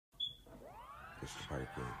It's the Party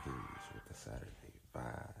King Keys with the Saturday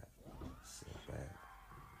vibe. Sit back,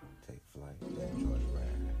 take flight, enjoy the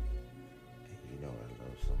ride. And you know what I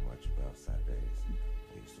love so much about Saturdays?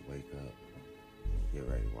 I used to wake up and get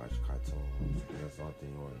ready to watch cartoons. That's the only thing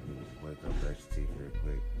you want to do is wake up, brush your teeth real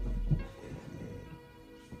quick. And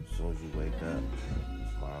as soon as you wake up,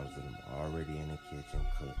 mom's already in the kitchen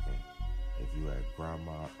cooking. If you at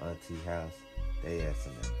grandma, auntie house, they at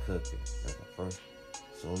some cooking. That's the first.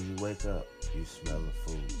 As soon as you wake up, you smell the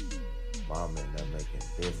food. Mom and them making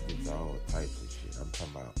biscuits, all types of shit. I'm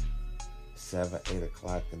talking about 7, 8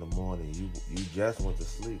 o'clock in the morning. You just went to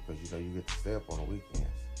sleep because you know you get to stay up on the weekends.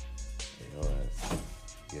 You know,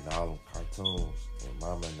 getting all them cartoons and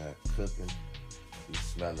mom and that cooking. You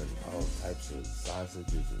smelling all types of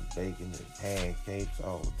sausages and bacon and pancakes,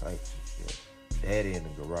 all types of shit. Daddy in the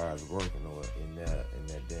garage working or in that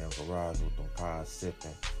damn garage with them cars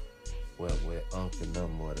sipping. With Uncle and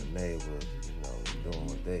them or the neighbors, you know, doing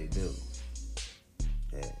what they do.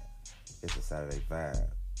 Yeah, it's a Saturday vibe.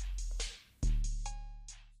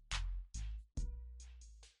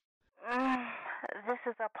 This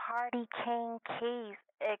is a Party King Keys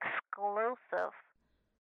exclusive.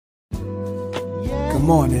 Good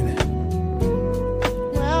morning.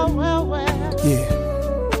 Well. Yeah.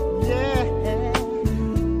 Yeah.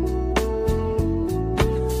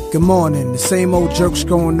 Good morning. The same old jerks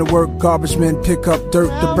going to work. Garbage men pick up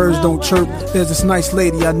dirt. The birds don't chirp. There's this nice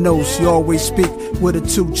lady I know. She always speak with her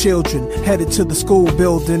 2 children. Headed to the school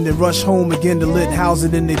building. They rush home again to lit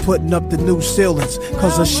housing. And they putting up the new ceilings.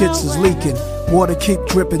 Cause her shits is leaking. Water keep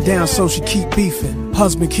dripping down so she keep beefing.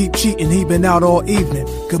 Husband keep cheating, he been out all evening.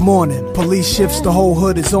 Good morning. Police shifts, the whole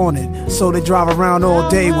hood is on it. So they drive around all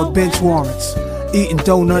day with bench warrants. Eating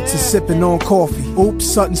donuts and sipping on coffee. Oops,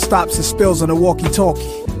 something stops and spills on a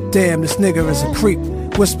walkie-talkie. Damn, this nigga is a creep.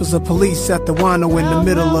 Whispers of police at the wino in the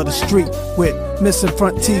middle of the street. With missing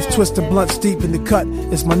front teeth, twisted blunts deep in the cut.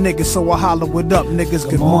 It's my nigga, so I holler, what up, niggas,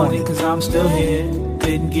 good morning. Cause I'm still here.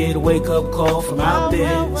 Didn't get a wake-up call from out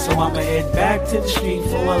there. So I'ma head back to the street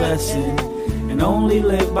for a lesson. And only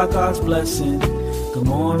live by God's blessing. Good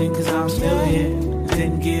morning, cause I'm still here.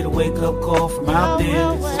 Didn't get a wake-up call from out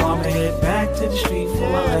there. So I'ma head back to the street for a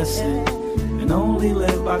lesson. And only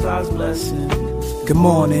live by God's blessing. Good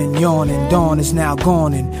morning, yawning, dawn is now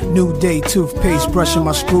gawning. New day, toothpaste, brushing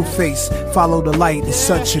my screw face. Follow the light, it's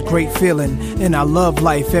such a great feeling. And I love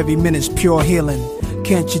life, every minute's pure healing.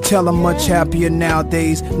 Can't you tell I'm much happier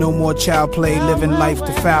nowadays? No more child play, living life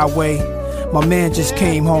the foul way. My man just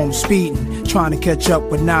came home speeding, trying to catch up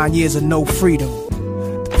with 9 years of no freedom.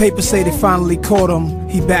 The papers say they finally caught him.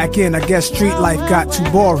 He back in, I guess street life got too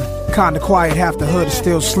boring. Kinda quiet, half the hood is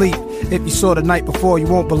still asleep. If you saw the night before, you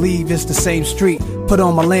won't believe it's the same street. Put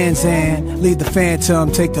on my Lands End, leave the Phantom,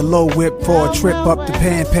 take the low whip for a trip up the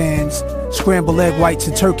Pan Pans. Scrambled egg whites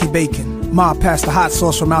and turkey bacon. Ma, pass the hot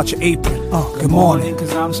sauce from out your apron. Good morning.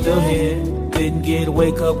 Cause I'm still here. Didn't get a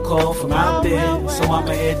wake-up call from out there. So I'ma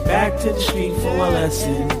head back to the street for a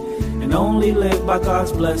lesson. And only live by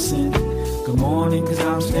God's blessing. Good morning, cause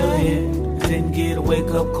I'm still here. Didn't get a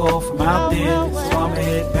wake-up call from out there. So I'ma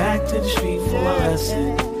head back to the street for a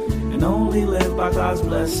lesson. And only live by God's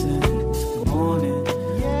blessing. Good morning.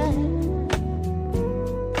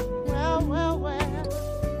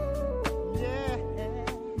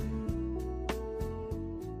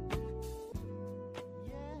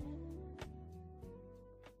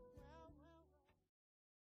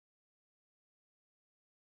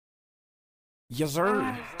 Yes,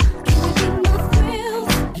 sir.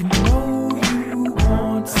 You know you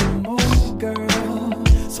want some more, girl.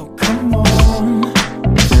 So come on.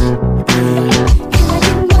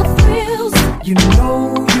 You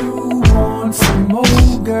know you want some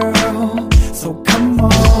more, girl. So come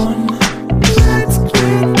on. Let's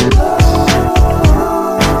get low.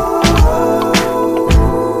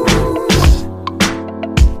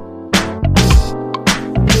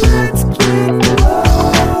 Let's get low.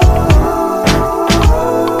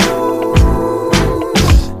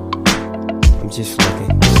 Just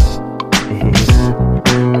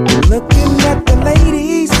looking at the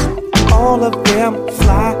ladies, all of them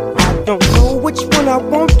fly. I don't know which one I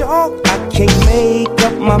want, dog. I can't make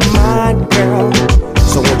up my mind, girl.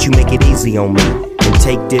 So won't you make it easy on me and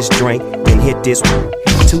take this drink, then hit this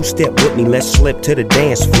 2-step with me, let's slip to the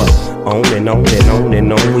dance floor. On and on and on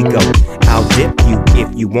and on we go. I'll dip you if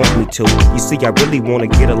you want me to. You see, I really wanna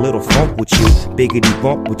get a little funk with you, biggity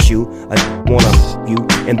bump with you. I wanna you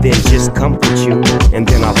and then just comfort you, and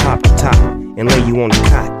then I'll pop the top and lay you on the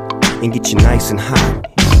cot and get you nice and hot.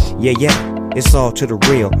 Yeah, it's all to the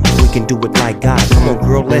real. We can do it like God. Come on,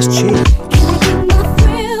 girl, let's chill.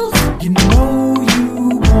 You know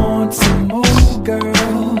you want some more.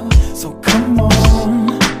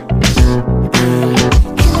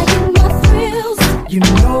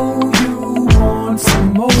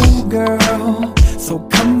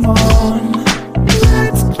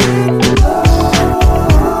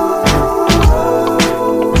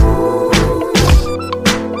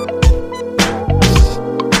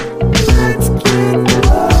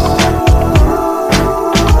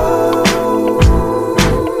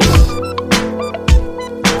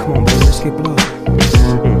 Come on, baby, let's get blown.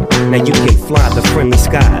 Now you can fly the friendly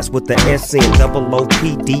skies with the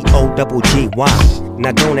SNOOPDOGGY.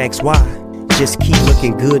 Now don't ask why, just keep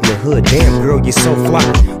looking good in the hood. Damn girl, you're so fly,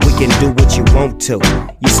 we can do what you want to.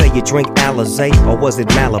 You say you drink Alizé or was it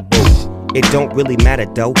Malibu? It don't really matter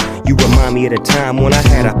though, you remind me of the time when I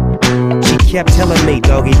had a. She kept telling me,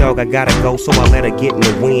 doggy dog, I gotta go, so I let her get in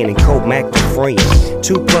the wind and co-mac the friend.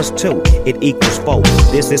 2 + 2, it equals 4.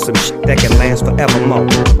 This is some shit that can last forevermore.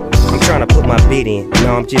 I'm trying to put my bid in,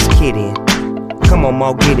 no, I'm just kidding. Come on,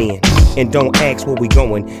 Ma, get in, and don't ask where we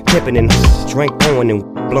going. Pippin' and drink pouring and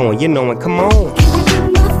blowing, you know it, come on.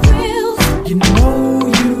 You know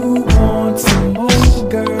you want some more,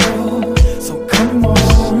 girl, so come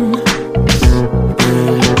on.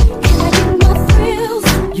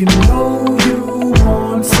 You know you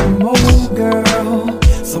want some more, girl,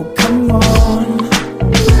 so come on.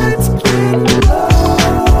 Let's get low.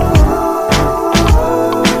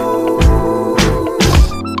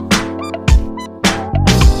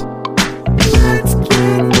 Let's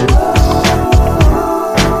get low.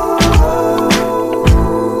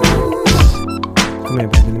 Come here,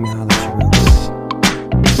 baby, let me holler at you real quick.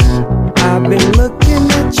 I've been looking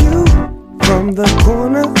at you from the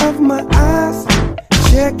corner of my eyes,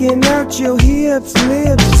 checking out your hips,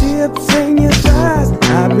 lips, tips, and your thighs.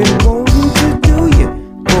 I've been wanting to do you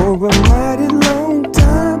for a mighty long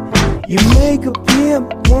time. You make a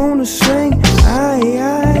pimp wanna sing, aye,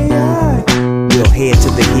 aye, aye. We'll head to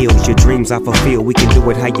the hills, your dreams I fulfill. We can do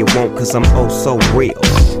it how you want, cause I'm oh so real.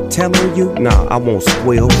 Telling you, nah, I won't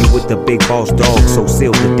spoil you with the big boss dog, so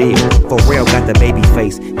seal the deal. Pharrell got the baby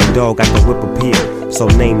face, and dog got the whip appeal, so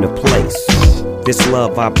name the place. This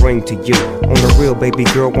love I bring to you. On the real, baby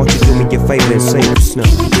girl, won't you do me your favor and sing the snow?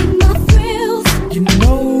 You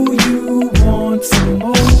know you want some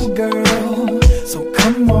more, girl, so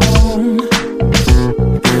come on.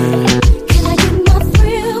 Can I get my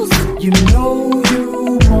thrills? You know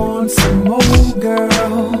you want some more,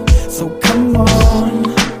 girl, so come on.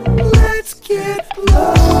 Let's get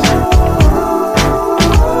low.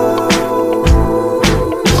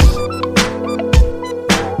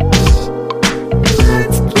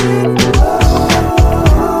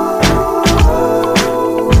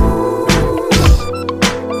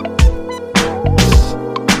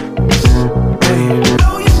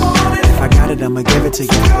 I'ma give it to you.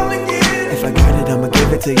 If I got it, I'ma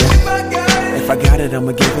give it to you. If I got it,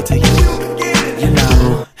 I'ma give it to you. You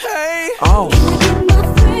know. Hey. Oh.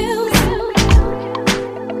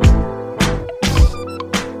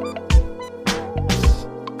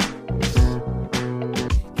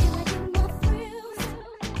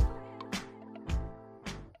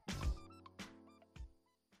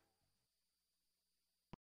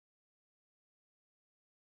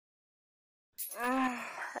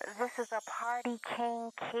 This is a Party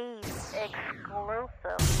King Keys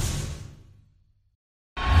exclusive.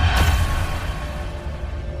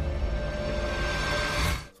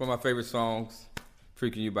 It's one of my favorite songs,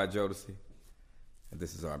 Freaking You by Jodeci. And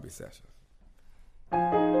this is R&B Sessions.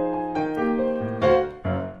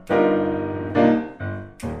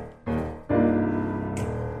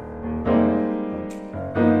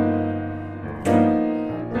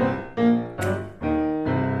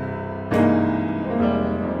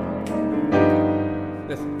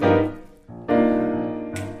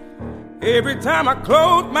 Every time I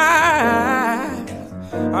close my eyes,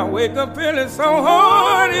 I wake up feeling so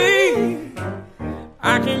horny.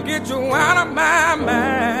 I can get you out of my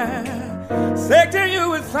mind. Sex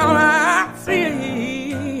you is all I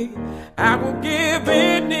see. I will give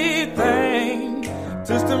anything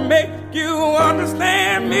just to make you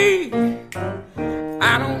understand me.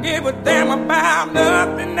 I don't give a damn about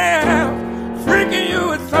nothing else. Freaking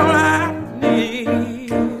you is all I need.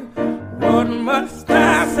 What must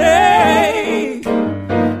I say?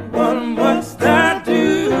 What must I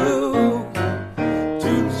do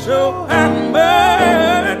to show how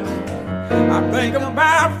much I think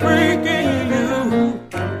about freaking you?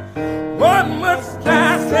 What must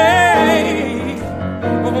I say?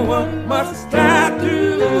 What must I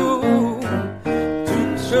do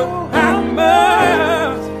to show how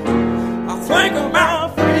much I think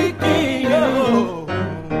about freaking you?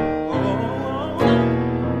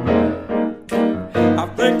 I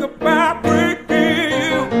think about freaking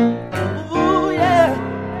you. Ooh, yeah.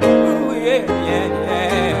 Ooh, yeah, yeah,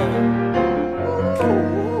 yeah.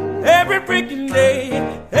 Every freaking day,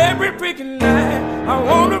 every freaking night, I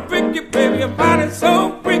wanna freak you, baby. Your body's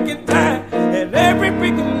so freaking tight. And every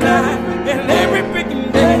freaking night, and every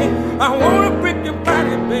freaking day, I wanna freak your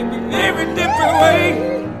body, baby, in every different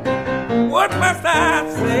way. What must I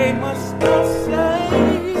say? Must I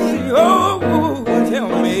say? Oh, tell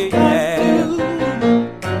me.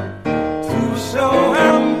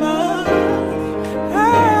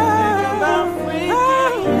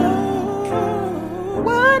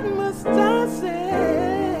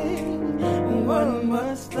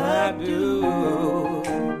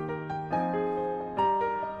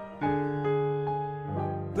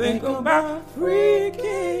 Think about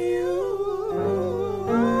freaking you.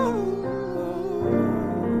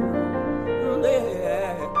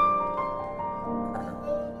 Yeah.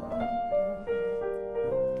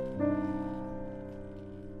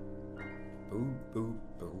 Boo, boo,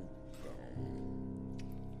 boo,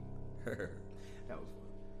 that was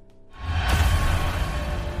fun.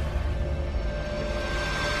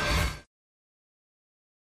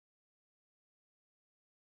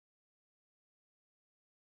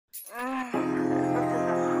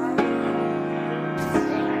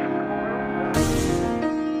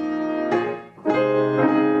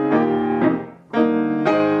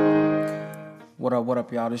 What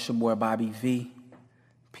up, y'all? This your boy Bobby V.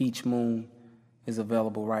 Peach Moon is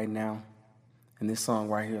available right now. And this song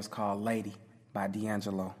right here is called Lady by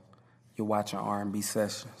D'Angelo. You're watching R&B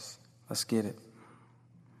Sessions. Let's get it.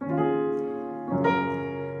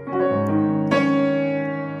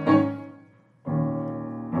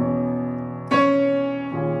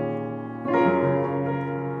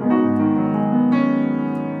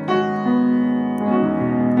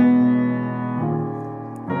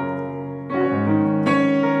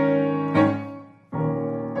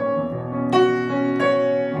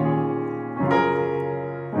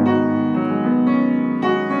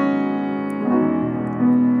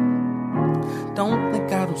 Don't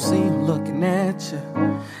think I don't see them looking at you,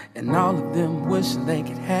 and all of them wishing they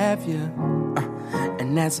could have you.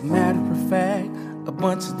 And as a matter of fact, a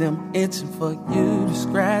bunch of them itching for you to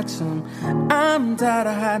scratch them. I'm tired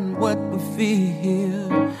of hiding what we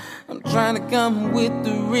feel. I'm trying to come with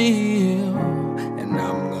the real, and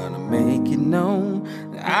I'm gonna make it known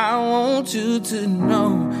that I want you to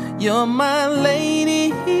know you're my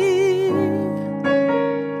lady.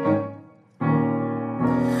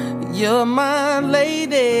 You're my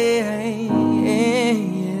lady.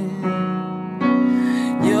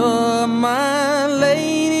 You're my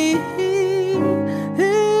lady.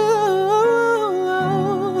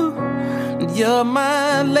 You're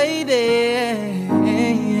my lady.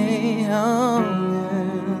 Oh,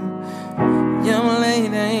 yeah. You're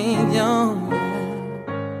my lady.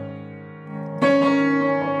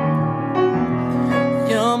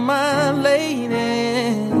 You're my lady.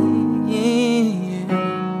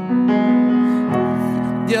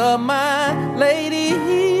 You're my lady.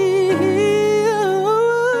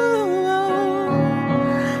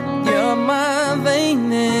 You're my lady.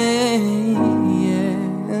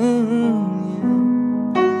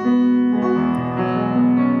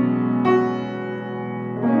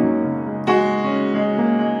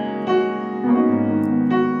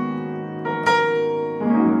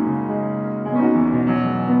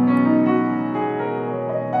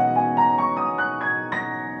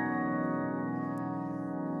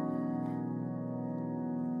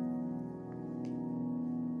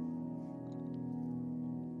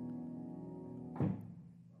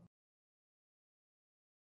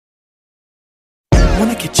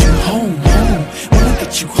 Wanna get you home, home. Wanna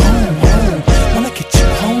get you home, home. Wanna get you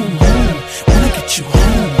home, home. Wanna get you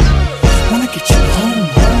home. Wanna get you home,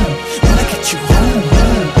 home. Wanna get you home,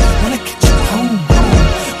 home. Wanna get you home, home.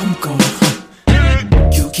 I'm going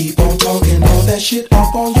home. You keep on talking all that shit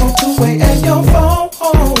off on your two-way and your phone,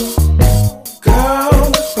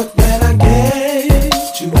 girl. But when I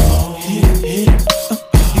get you home,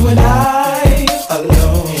 you and I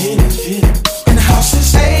alone. And the house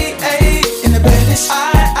is A, in the bed is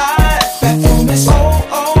I, bathroom is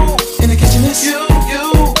oh, in the kitchen is you.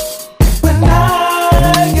 When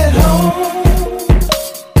I get home,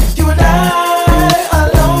 you and I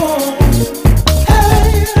alone.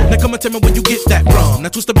 Hey. Now come and tell me where you get that from. Now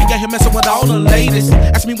twist the beat, got him messing with all the ladies.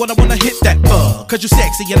 Ask me what I wanna hit that for, cause you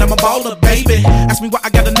sexy and I'm a baller, baby. Ask me why I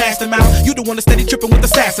got a nasty mouth. You the one that's steady tripping with the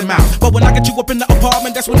sassy mouth. But when I get you up in the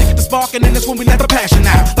apartment, that's when they get the spark, and then that's when we let the passion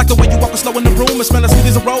out. Like the way you walking slow in the room and smell as sweet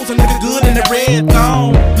as a rose and looking good in that red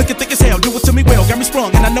thong. Looking thick as hell, do it to me well, got me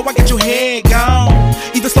sprung, and I know I got your head gone.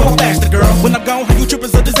 Either slow or faster, girl. When I'm gone, how you trip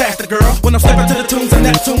is a disaster, girl. When I'm stepping to the tunes and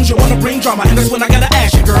Neptunes, you wanna bring drama, and that's when I gotta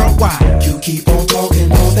ask you, girl, why? You keep on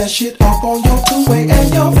talking all that shit off on your two-way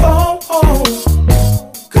and your phone,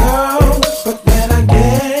 girl. But when I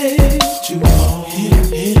get you home,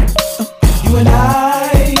 you and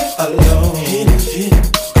I alone.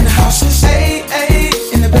 And the house is A,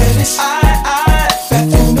 in the bed is I,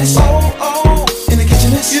 bathroom is oh, in the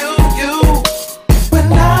kitchen is you.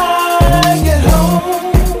 When I get home,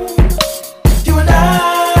 you and I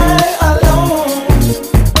alone.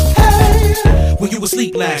 Hey. When you was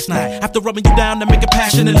asleep last night, after rubbing you down to make it past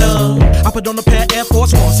passionate love. I put on a pair of Air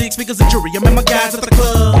Force One, 6 figures of jewelry. I met my guys at the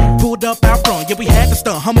club. Pulled up out front, yeah, we had the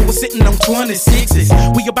stunt. Hummer was sitting on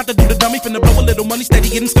 26s. We about to do the dummy, finna blow a little money, steady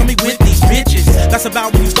getting scummy with these bitches. That's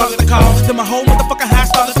about when you started the call. Then my whole motherfucking high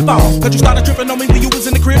started to fall. Cause you started tripping on me when you was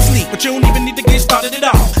in the crib sleep. But you don't even need to get started at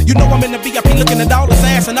all. You know I'm in the VIP looking at all this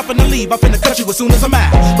ass, and I'm finna leave. I'm finna cut you as soon as I'm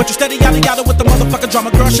out. But you steady yada yada with the motherfucking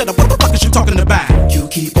drama. Girl, shut up, what the fuck is you talking about? You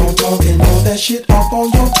keep on talking all that shit off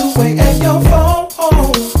on your two-way and your phone.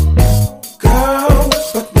 Girl,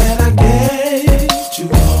 but when I get you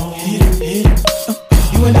home,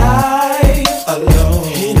 you and I alone.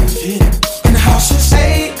 In the house is A,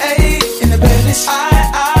 in the bed is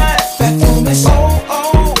I, bathroom is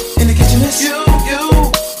O, in the kitchen is you.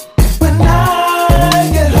 When I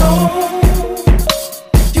get home,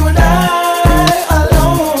 you and I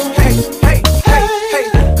alone. Hey,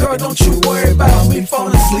 girl, don't you worry about me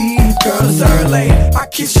falling asleep. Girl, it's early. I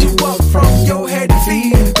kiss you up from your head to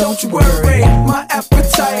feet. Don't you worry, my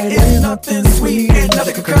appetite is nothing sweet and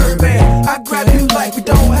nothing can curb it. I grab you like we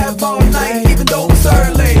don't have all night, even though it's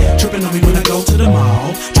early. Tripping on me when I go to the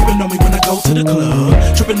mall. Tripping on me when I go to the club.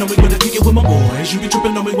 Tripping on me when I kick it with my boys. You be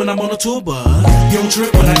tripping on me when I'm on a tour bus. You don't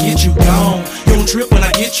trip when I get you gone. You don't trip when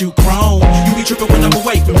I get you grown. You be tripping when I'm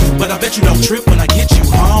away from you, but I bet you don't trip when I get you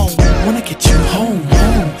home. When I get you home,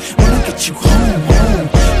 when I get you home,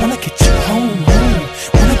 when I get you home,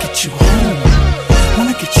 when I get you home, when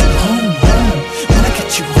I get you home, when I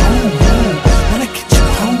get you home, when I get you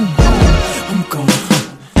home, I'm going home.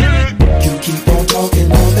 You keep on talking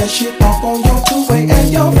all that shit off on your two-way and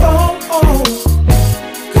your phone.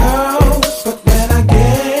 Girl, but when I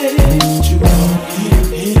get you home,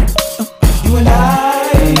 you and I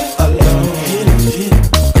alone.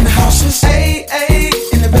 In the house is A,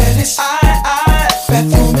 in the bed is I,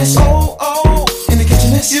 bathroom is O, in the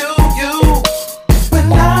kitchen is you.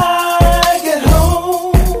 When I get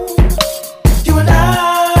home, you and I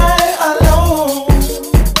alone.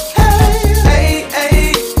 Hey,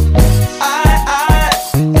 I,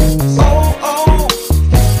 O,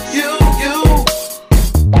 you.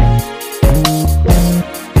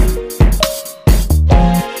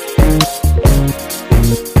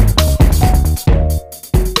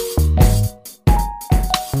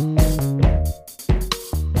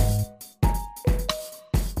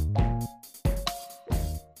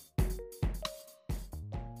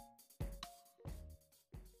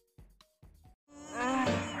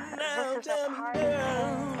 This is a party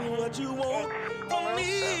What you want from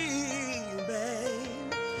me,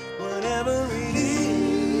 babe? Whatever it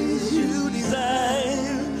is you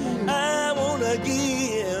desire, I wanna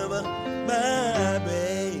give my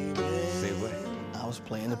baby. Say what? I was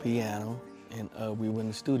playing the piano, and we were in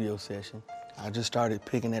the studio session. I just started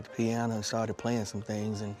picking at the piano and started playing some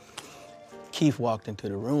things, and Keith walked into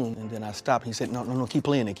the room, and then I stopped. He said, no, keep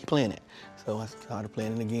playing it. So I started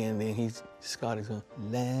playing it again, and then he started going,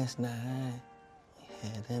 last night we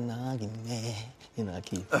had an argument. You know,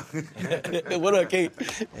 Keith. What up, Keith?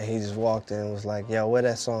 And he just walked in and was like, yo, where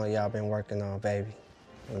that song y'all been working on, baby?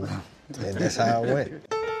 And that's how it went.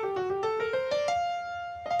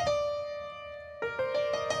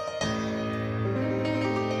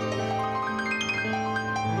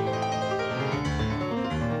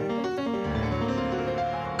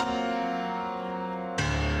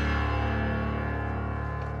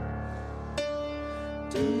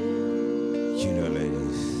 You know,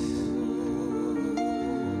 ladies,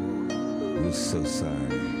 we're so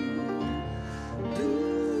sorry.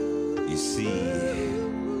 You see,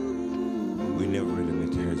 we never really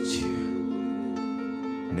meant to hurt you.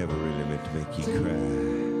 Never really meant to make you cry.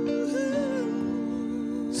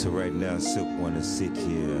 So right now, Silk wanna sit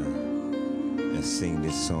here and sing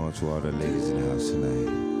this song to all the ladies in the house tonight.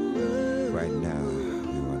 Right now,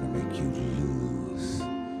 we wanna make you lose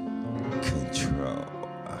control.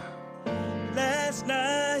 Last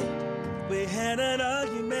night we had an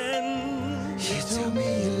argument. You told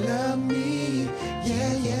me you love me,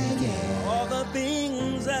 yeah. All the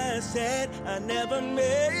things I said I never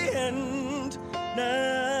meant.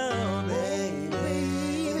 Now,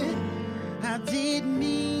 baby, I didn't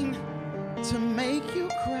mean to make you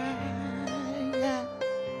cry.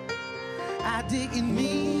 I didn't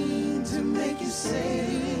mean to make you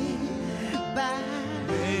say bye.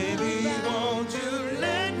 baby, won't you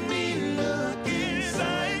let me look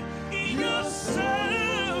inside your soul,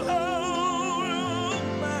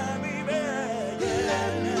 my baby?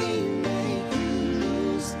 Let me make you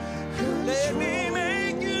lose control. Let me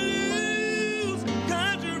make you lose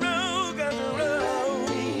control.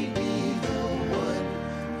 Baby, the one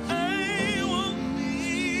I won't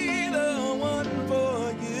be the one for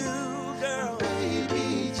you, girl.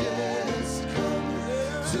 baby, just come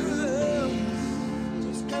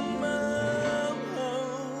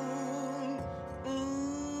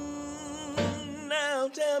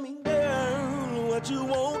tell me, girl, what you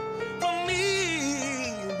want from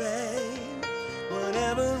me, babe.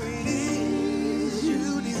 Whatever it is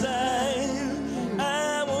you desire,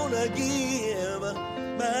 I wanna give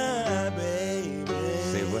my baby.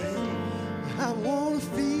 Say what? I wanna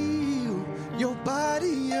feel your body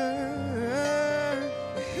yearn.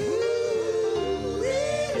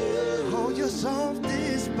 All your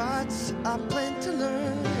softest spots I plan to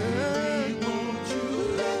learn. Won't you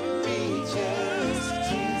let me just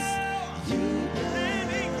kiss you down?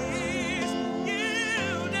 Kiss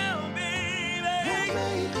you down, baby. I'll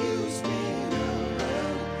make you spin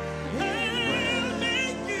around. I'll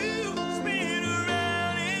make you spin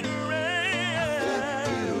around and around. I'll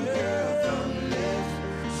flip you, girl, from left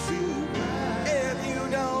to right. If you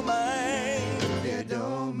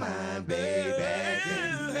don't mind, baby.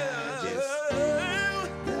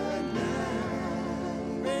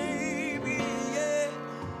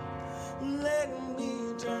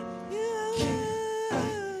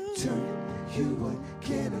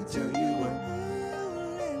 Can I turn you on?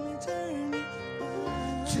 Let me turn you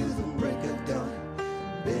on to the break of dawn,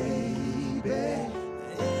 baby.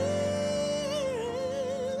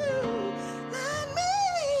 Let me.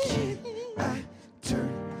 Can I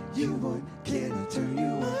turn you on? Can I turn you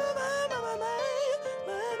on?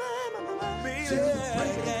 To the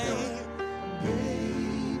break of dawn,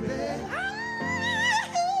 baby.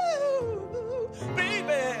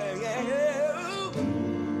 Baby, yeah.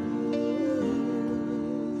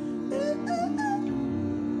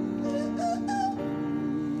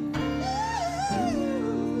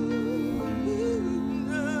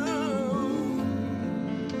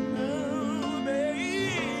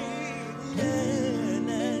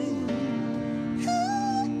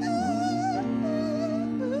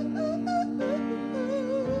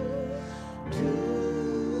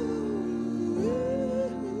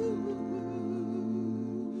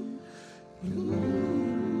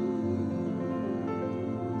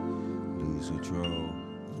 Lose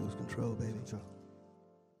control, baby.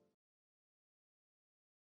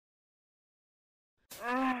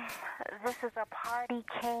 This is a Party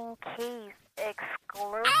King Keith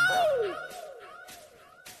exclusive.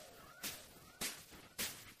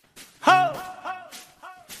 Ho!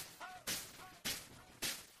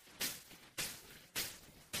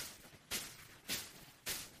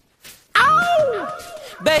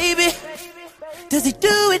 Baby, does he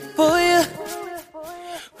do it for you?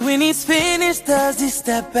 When he's finished, does he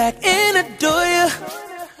step back and adore you?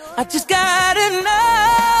 I just gotta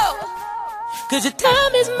know, 'cause your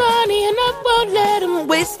time is money and I won't let him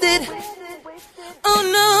waste it. Oh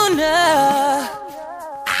no, no.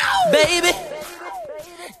 Baby,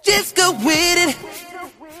 just go with it,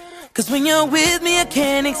 'cause when you're with me I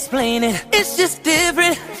can't explain it. It's just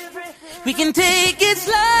different. We can take it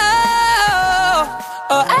slow,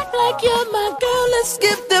 or act like you're my girl. Let's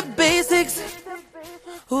skip the basics.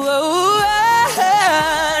 Whoa,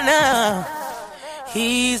 no.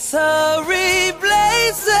 He's so replaceable.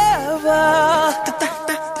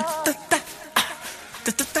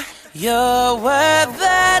 You're worth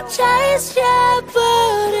the chase, you're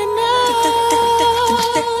putting up.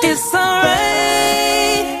 It's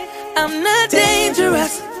alright, I'm not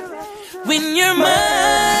dangerous. When you're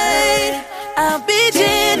mine, I'll be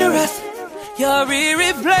generous. You're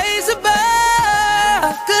irreplaceable,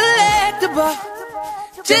 collectible,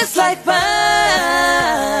 just like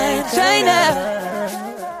fine china.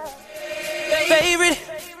 Favorite,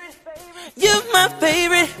 you're my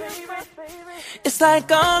favorite. It's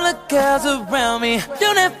like all the girls around me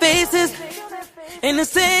don't have faces, and the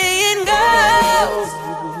saying goes,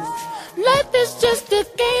 life is just a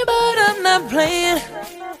game, but I'm not playing.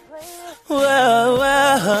 Whoa,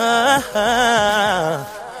 whoa.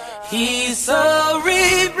 He's so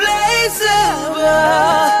replaceable.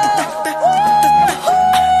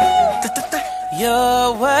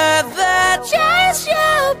 You're worth the chase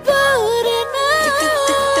you're putting up.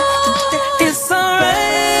 It's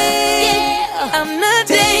alright, yeah. I'm not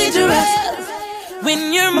dangerous.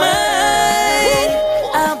 When you're mine,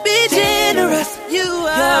 I'll be generous.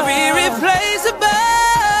 You're irreplaceable,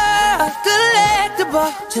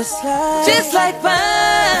 collectible, just like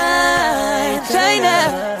fine china.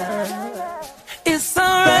 It's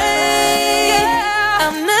alright, yeah.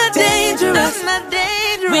 I'm not dangerous.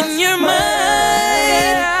 When you're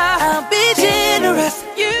mine, I'll be generous.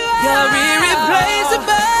 You're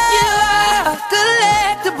irreplaceable,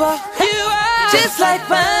 collectible, just like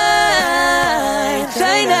fine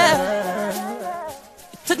china.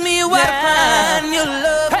 It took me a while to find your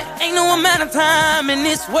love. Ain't no amount of time in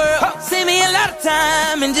this world. Save me a lot of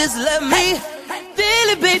time and just love me. Feel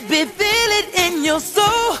it, baby, feel it in your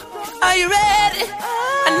soul. Are you ready?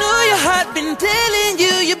 I've been telling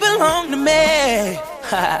you, you belong to me.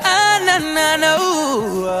 No,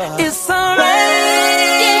 it's alright.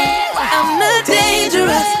 I'm not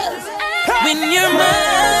dangerous when you're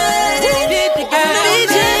mine. I'll be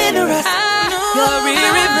generous. You're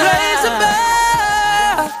irreplaceable,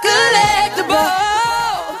 collectible,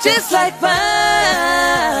 just like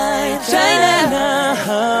fine china.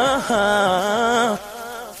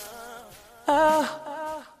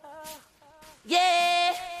 Yeah.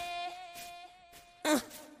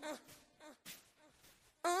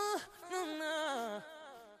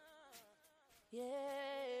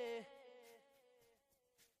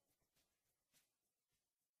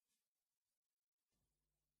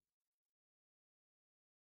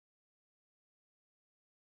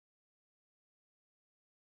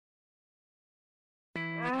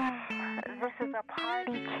 This is a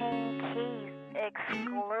Party King Keys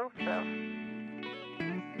exclusive.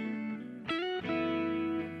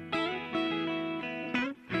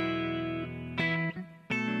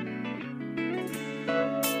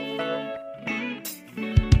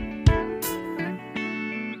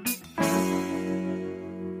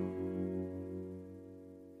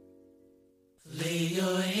 Lay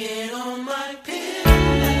your head on my pillow.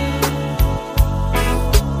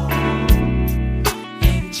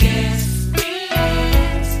 Just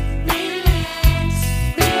relax, relax,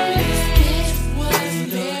 relax.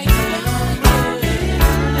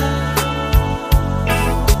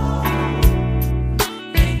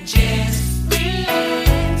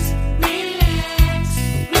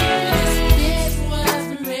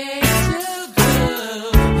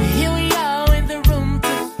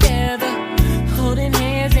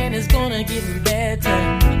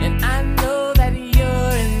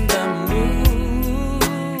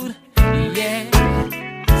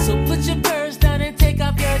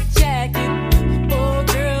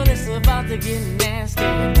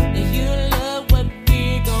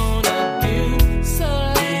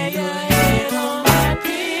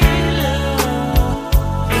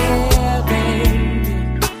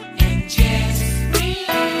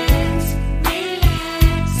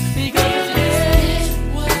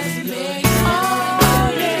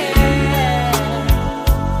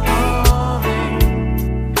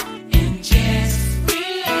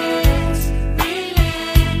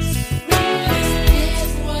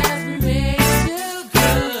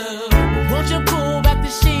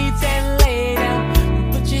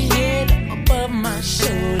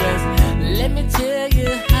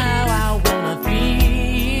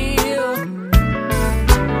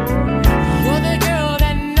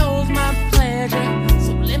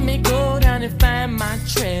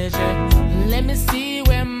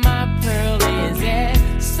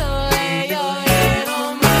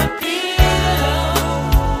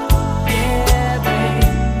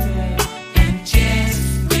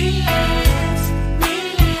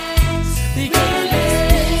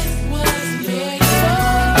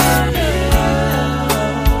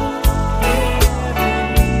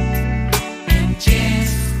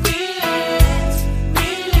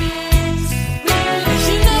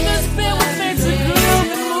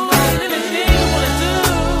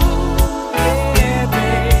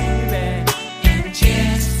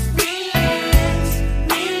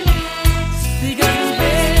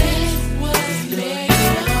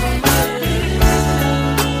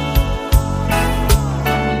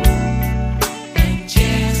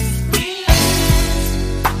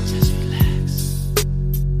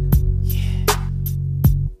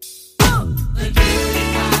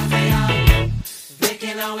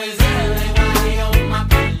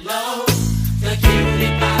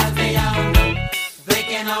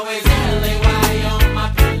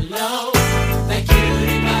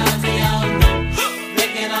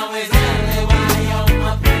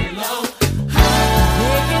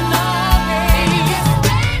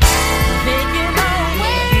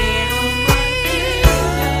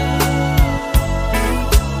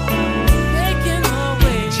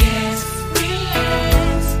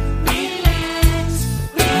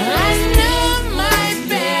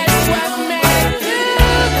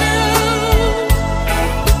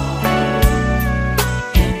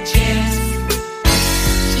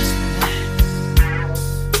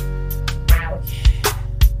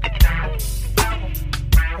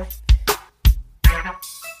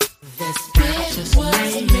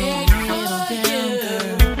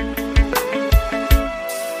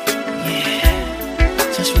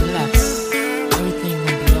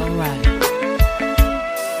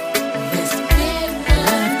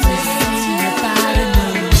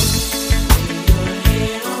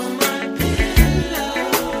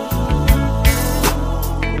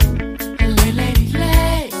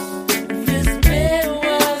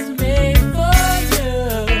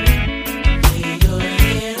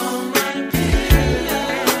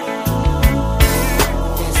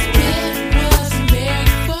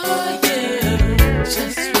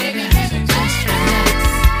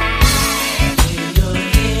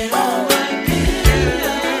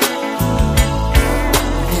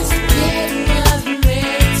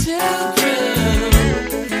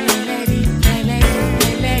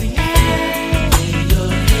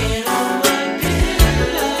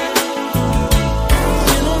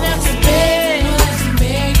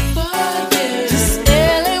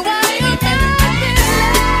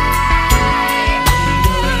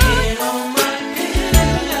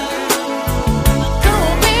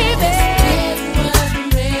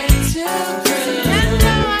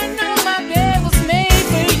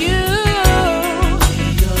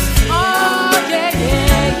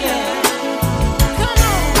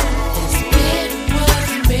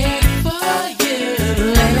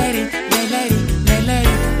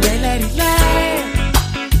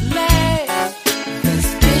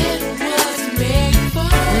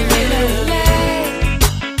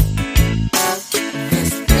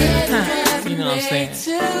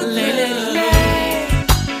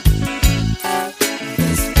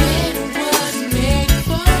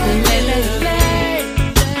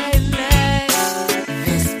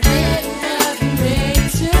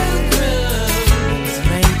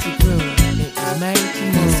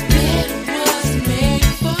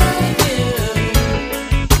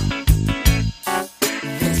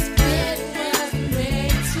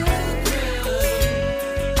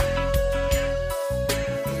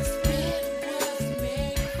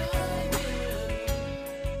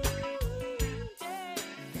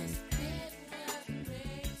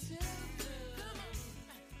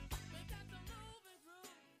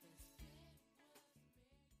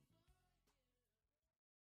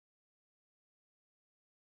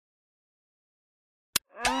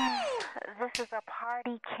 This is a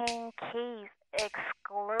Party King Keys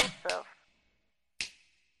exclusive.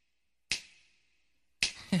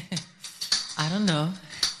 I don't know,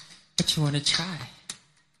 but you want to try.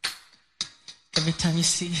 Every time you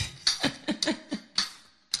see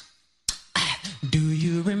do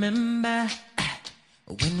you remember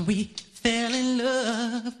when we fell in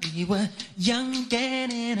love? We were young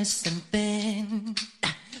and innocent then.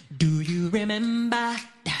 Do you remember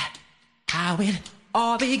how it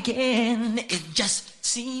all began? It just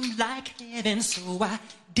seemed like heaven, so I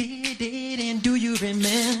did it. And do you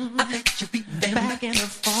remember? I bet you remember. Back in the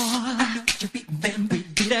fall, I know you remember. We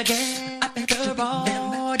did again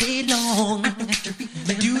all day long.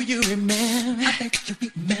 Do you remember? I bet you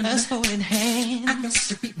remember. Us holding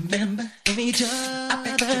hands, I know you remember. In each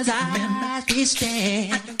other's eyes we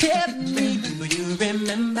stand. Tell me, do you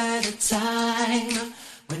remember the time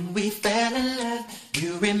when we fell in love?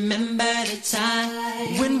 You remember the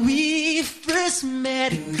time when we first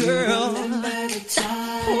met, girl? Remember the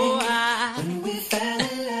time when we fell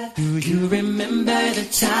in love? Do you remember the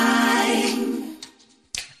time?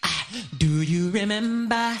 Do you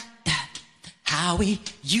remember how we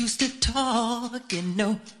used to talk? You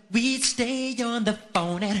know, we'd stay on the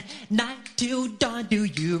phone at night till dawn. Do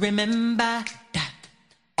you remember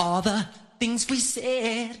all the things we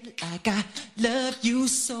said, like I love you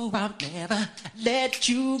so I'll never let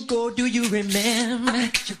you go? Do you remember?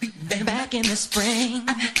 Back in the spring,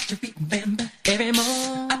 every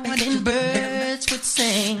morning birds would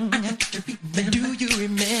sing. Do you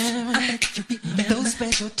remember those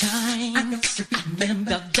special times?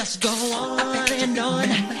 They'll just go on and on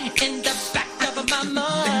in the back of my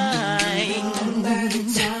mind.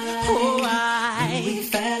 Oh, we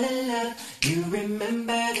fell in love. You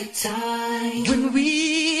remember the time when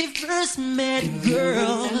we first met,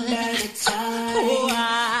 girl? Oh,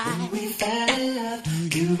 when we fell in love.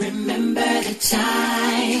 You remember the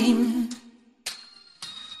time?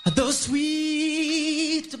 Those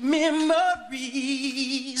sweet memories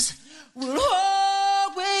will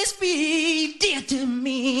always be dear to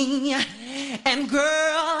me. And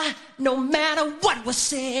girl, no matter what was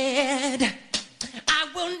said, I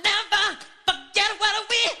will never forget what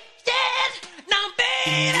we did. Now,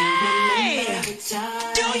 baby,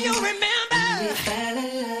 do you remember? We fell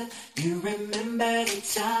in love. You remember the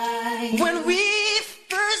time when we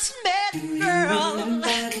first met, girl? You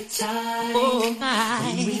remember the time? Oh my!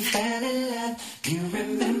 When we fell in love. You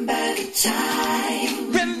remember the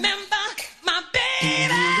time? Remember my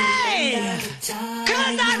baby?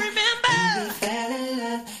 'Cause I remember. When we fell in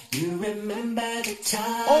love. You remember the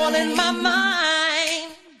time? All in my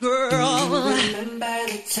mind, girl. You remember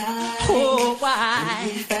the time? Oh, why?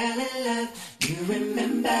 When we fell in love. You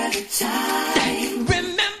remember the time?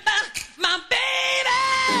 Remember my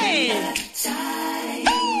baby? Remember the time?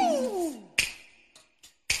 Ooh.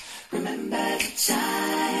 Remember the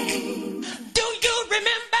time? Do you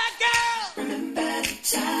remember, girl? Remember the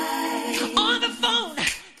time? On the phone,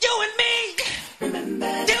 you and me.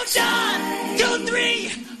 Remember the till time? Till 2, 3.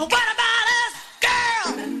 What about us, girl?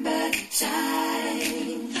 Remember the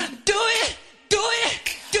time? Do it, do it,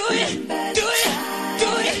 do it, do it, do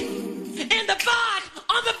it. In the bar,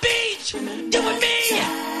 on the beach, you and me,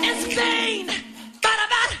 in Spain.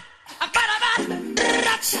 Ba-da-ba,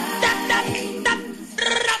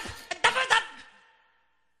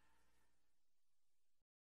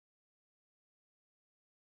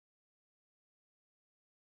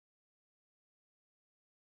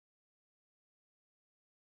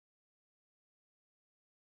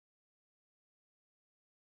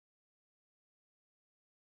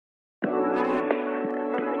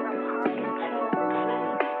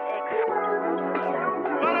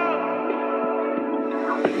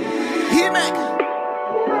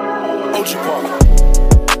 Ocean Park.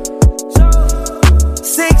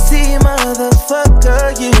 Sexy motherfucker,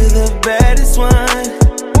 you the baddest one.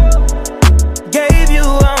 Gave you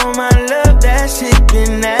all my love that that shit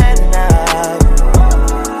been adding up.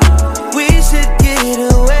 We should get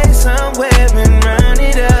away somewhere and run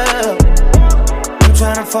it up. I'm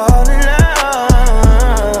tryna fall in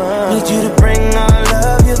love. Need you to bring all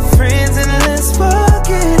of your friends and let's fuck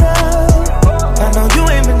it up. I know you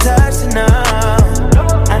ain't been touched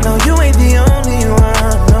enough. I know you ain't the only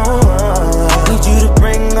one, no. Need you to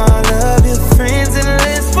bring all of your friends and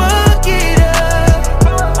let's fuck it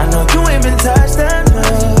up. I know you ain't been touched enough.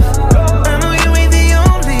 I know you ain't the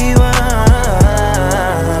only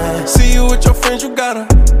one. See you with your friends, you got her.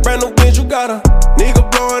 Brand new bitch, you got her. Nigga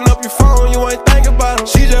blowing up your phone, you ain't thinking about her.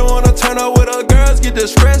 She just wanna turn up with her girls, get the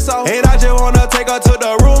stress off. And I just wanna take her to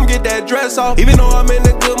the room, get that dress off. Even though I'm in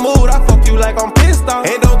a good mood, I fuck you like I'm pissed off.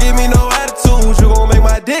 And don't give me no attitude, you gon' make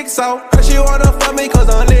my dick soft. Her she wanna fuck me cause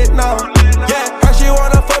I'm lit now. Yeah, her she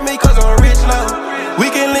wanna fuck me cause I'm rich now. We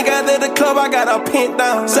can link after the club, I got her pinned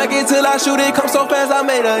down. Suck it till I shoot it, come so fast, I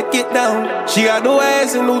made her get down. She got no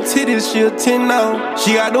ass and no titties, she a 10 now.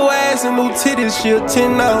 She got no ass and no titties, she a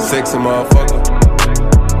 10 now. Sexy motherfucker.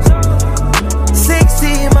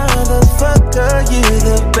 Sexy motherfucker, you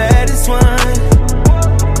the baddest one.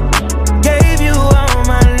 Gave you all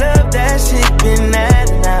my love, that shit been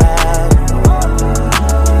adding up.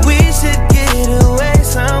 We should get away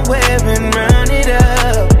somewhere and run it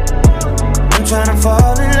up. I'm tryna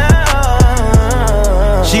fall in love.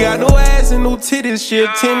 She got no ass and no titties, she a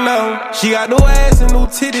 10 now. She got no ass and no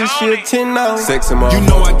titties, she a 10 now. Sexy motherfucker. You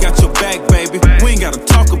know I got your back, baby. We ain't gotta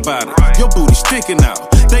talk about it. Your booty sticking out.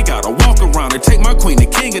 They gotta walk around and take my queen to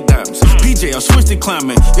King of Diamonds. PJ, I switched to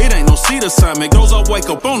climbing. It ain't no seat assignment. Goes off, wake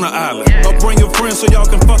up on the island. I'll bring your friends so y'all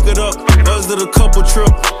can fuck it up. Us did a couple trip.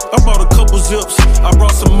 I bought a couple zips. I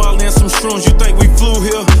brought some Molly and some shrooms. You think we flew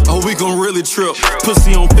here? Oh, we gon' really trip.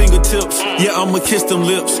 Pussy on fingertips. Yeah, I'ma kiss them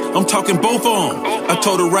lips. I'm talking both of them. I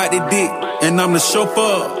told her ride the dick, and I'm the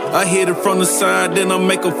chauffeur. I hit it from the side, then I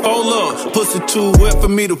make a fold up. Pussy too wet for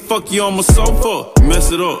me to fuck you on my sofa.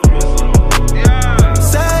 Mess it up.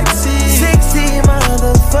 Sexy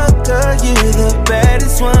motherfucker, you the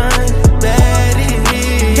baddest one.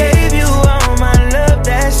 Baddest. Gave you all my love,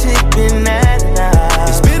 that shit been adding up.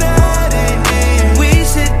 It's been adding. We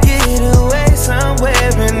should get away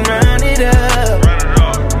somewhere and run it up.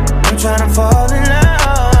 I'm tryna fall in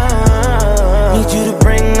love. Need you to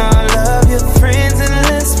bring all of your friends and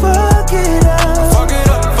let's fuck it up. Fuck it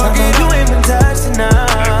up, fuck it up. You ain't been touched enough.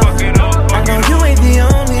 I know you ain't the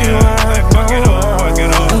only one.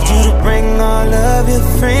 Need you to bring all of your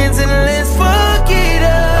friends and let's fuck it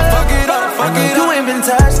up. Fuck it up, fuck it up. You ain't been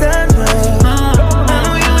touched enough. I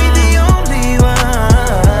know you ain't the only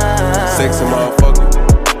one. Sexy motherfucker.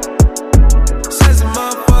 Sexy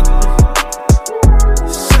motherfucker.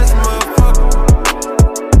 Sexy motherfucker.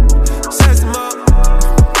 Sexy motherfucker.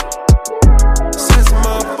 Sexy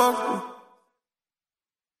motherfucker.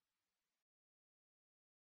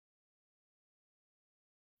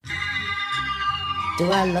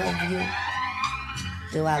 Do I love you?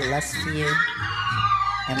 Do I lust for you?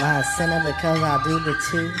 Am I a sinner because I do the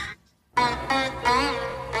two?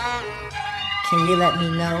 Can you let me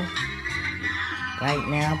know? Right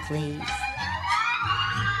now, please.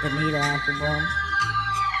 Bonita Applebum.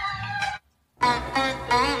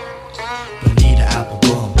 Bonita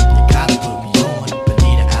Applebum, you gotta put me on.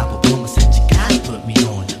 Bonita Applebum, I said you gotta put me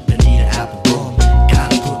on. Bonita Applebum,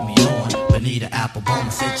 gotta put me on. Bonita Applebum, I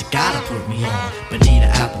said you gotta put me on. Bonita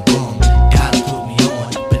Applebum, gotta put me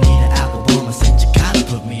on. Bonita Applebum, I said you gotta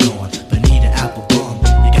put me on. Bonita Applebum,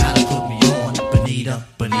 you gotta put me on. Bonita,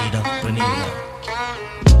 Bonita, Bonita.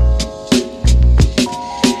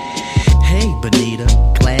 Hey Bonita,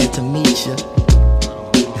 glad to meet ya.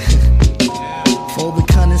 For the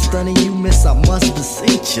cunning stunning you miss, I must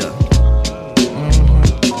beseech ya.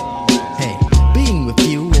 Hey, being with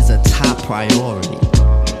you is a top priority.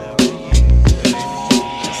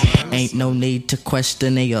 Ain't no need to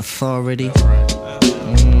question the authority.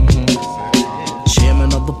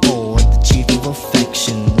 Chairman of the board, the chief of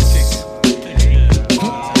affections.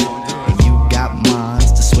 And you got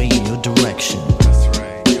minds to sway in your direction.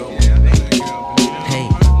 Hey,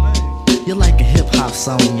 you're like a hip-hop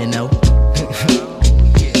song, you know.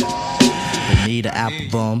 Bonita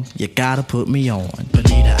Applebum, you gotta put me on.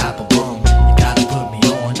 Bonita Applebum, you gotta put me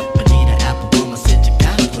on. Bonita Applebum, I said you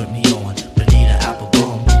gotta put me on. Bonita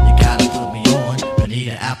Applebum, you gotta put me on.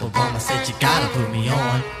 Bonita Applebum, I said you gotta put me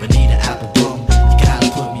on. Bonita Applebum, you gotta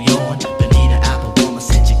put me on. Bonita Applebum, I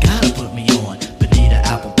said you gotta put me on. Bonita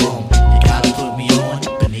Applebum, you gotta put me on.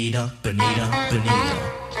 Bonita, Bonita, Bonita.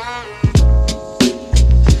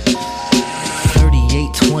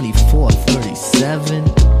 38, 24, 37.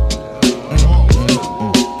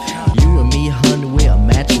 You and me, hun, we're a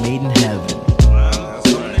match made in heaven.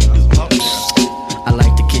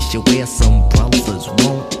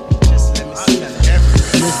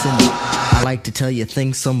 tell you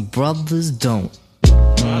things some brothers don't. If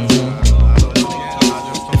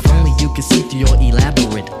only you could see through your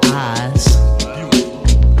elaborate eyes.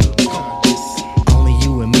 Only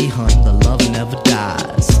you and me, hun, the love never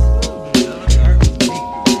dies.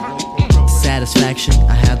 Satisfaction,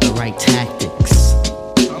 I have the right tactics.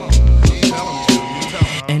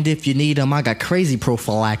 And if you need them, I got crazy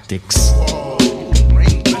prophylactics.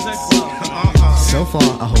 So far,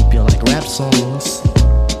 I hope you like rap songs.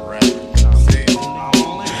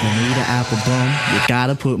 Bonita Applebum, you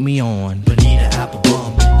gotta put me on. Bonita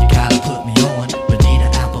Applebum, you gotta put me on. Bonita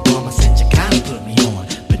Applebum, I said you gotta put me on.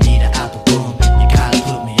 Bonita Applebum, you gotta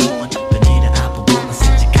put me on. Bonita Applebum, I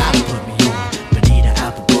said you gotta put me on. Bonita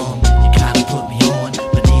Applebum, you gotta put me on.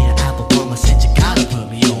 Bonita Applebum, I said you gotta put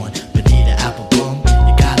me on. Bonita Applebum,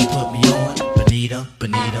 you gotta put me on. Bonita,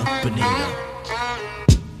 Bonita, Bonita.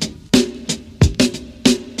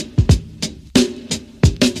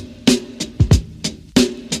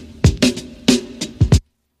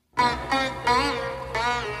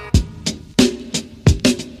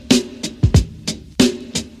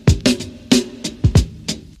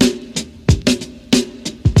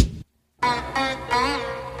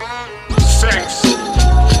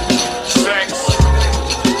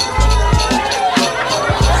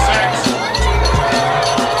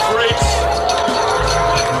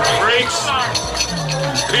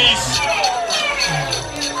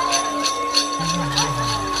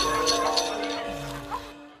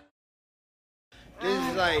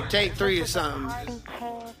 Take 3 or something.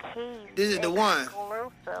 This is the one.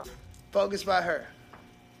 Focus by her.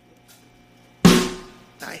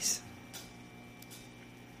 Nice.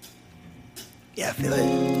 Yeah, I feel it.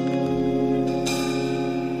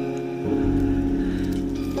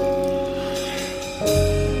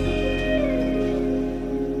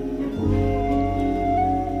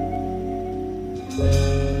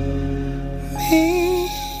 Me,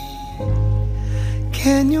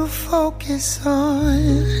 can you focus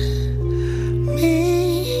on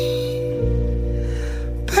me?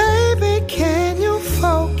 Baby, can you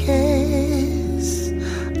focus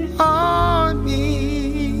on me?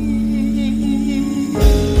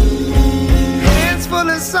 Hands full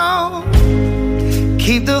of soul,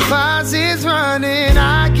 keep the faucets running.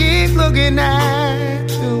 I keep looking at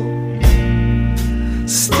you.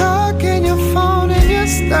 Stuck in your phone and you're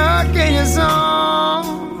stuck in your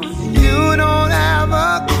zone. You don't have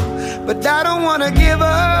a clue, but I don't wanna give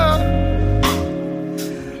up.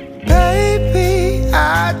 Baby,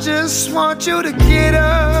 I just want you to get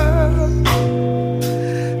up.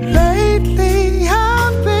 Lately,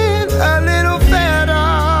 I've been a little fed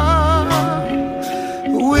up.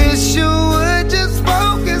 Wish you would just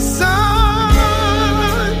focus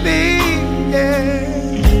on me, yeah.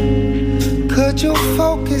 Could you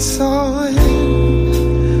focus on me?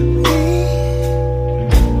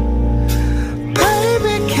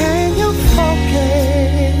 Baby, can you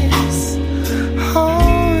focus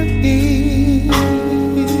on me?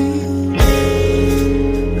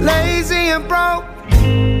 Lazy and broke,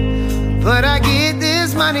 but I get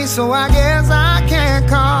this money, so I guess I can't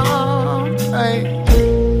complain.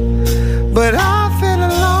 But I feel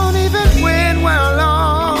alone even when we're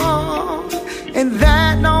alone, and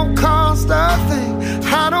that don't cost a thing.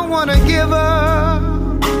 I don't wanna give up.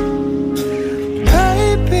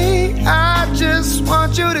 Baby, I just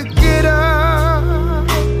want you to get up.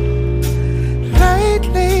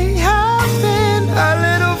 Lately, I've been a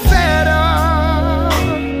little fed up.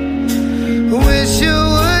 Wish you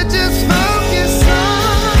would just focus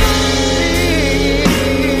on me.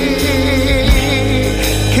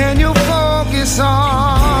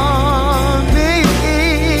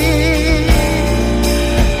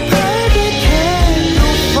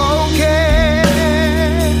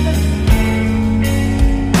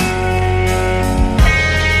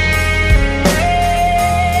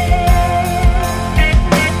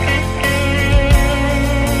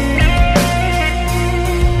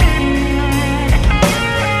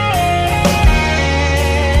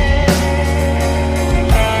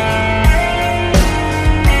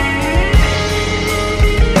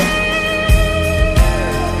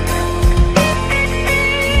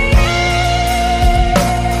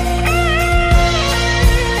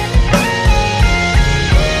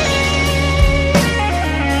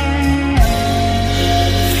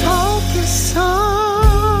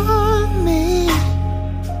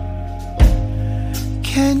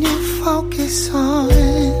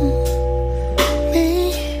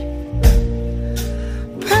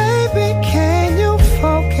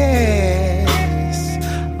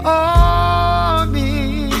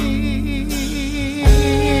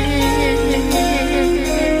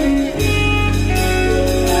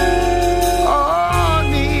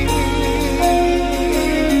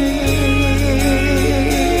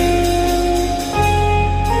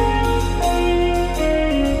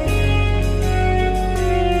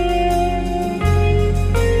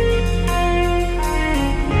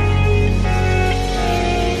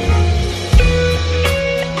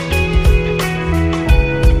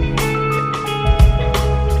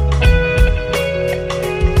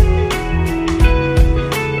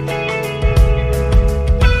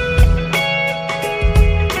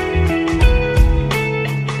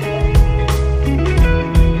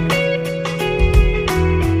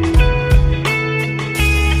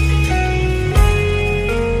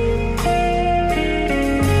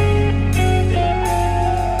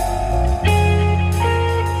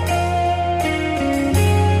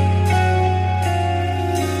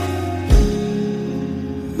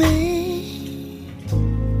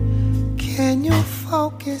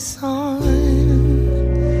 focus on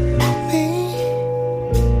me.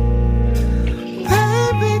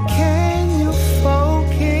 Baby, can you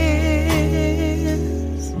focus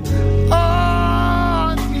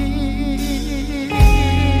on me?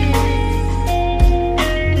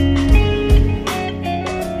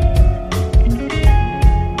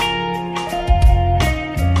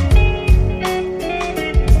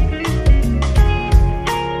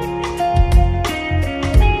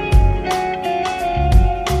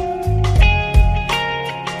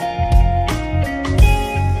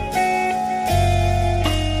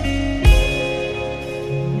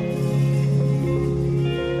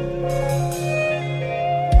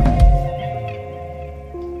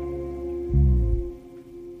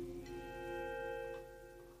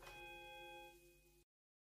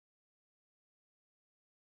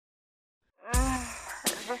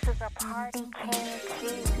 This is a Party King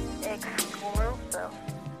Keys exclusive.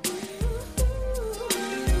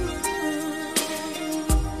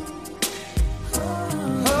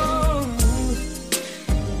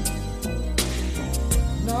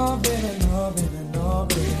 No, baby, no, baby, no,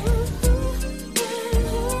 baby.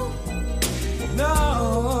 No.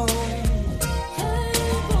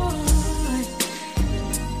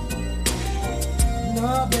 No,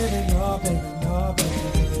 baby, no, baby, no, baby.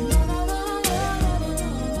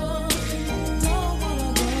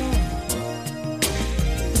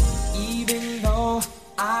 Even though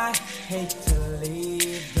I hate to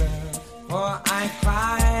leave, girl, for I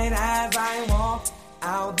cried as I walked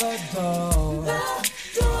out the door.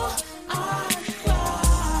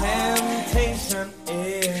 Temptation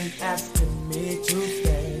is asking me to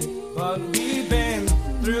stay, but we've been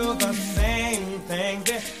through the same thing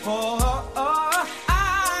before.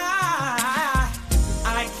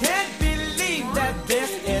 I can't believe that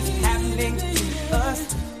this is happening to us.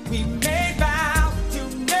 We made vows to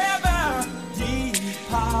never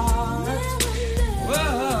depart.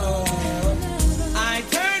 Whoa. I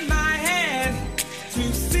turn my head to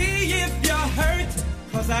see if you're hurt,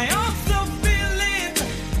 'cause I also feel it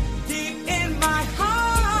deep in my heart,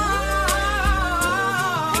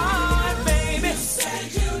 baby. You said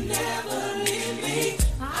you'd never leave me.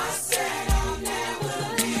 I said I'll never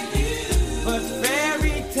leave you. But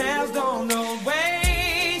fairy tales don't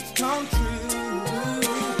always come true.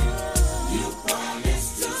 You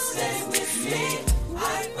promised to stay with me. I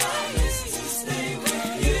promised to stay with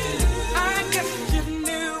you. I guess you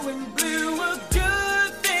knew and blew a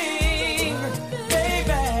good thing,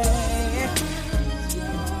 baby.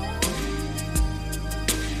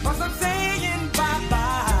 'Cause I'm saying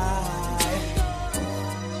bye-bye.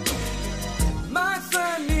 My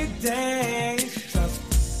sunny days just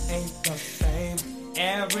ain't the same.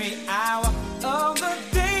 Every hour of the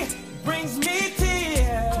day brings me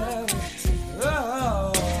tears.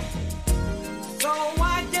 Oh. So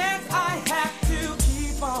I guess I have to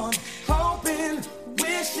keep on hoping,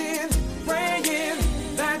 wishing, praying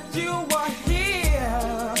that you were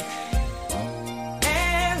here.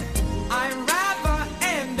 And I'd rather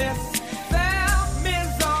end this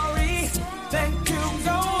self-misery than to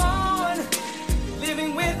go on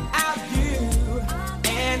living without you.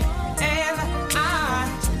 And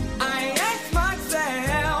I ask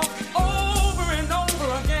myself over and over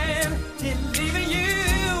again, did leaving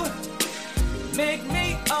you make me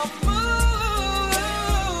a fool,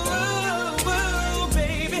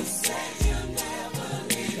 baby? Said you'd never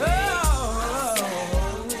leave me.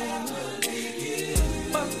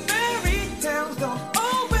 But fairy tales don't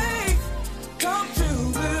always come true.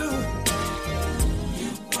 You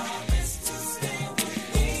promised to stay with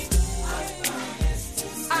me. I promised to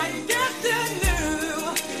stay. I guess you knew.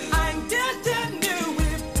 I guess you knew we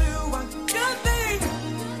blew a good thing.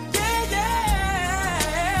 Yeah,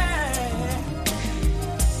 yeah.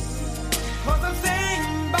 'Cause I'm saying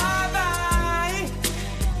bye-bye.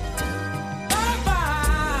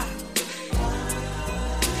 Bye-bye.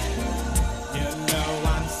 You know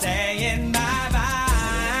I'm saying bye-bye.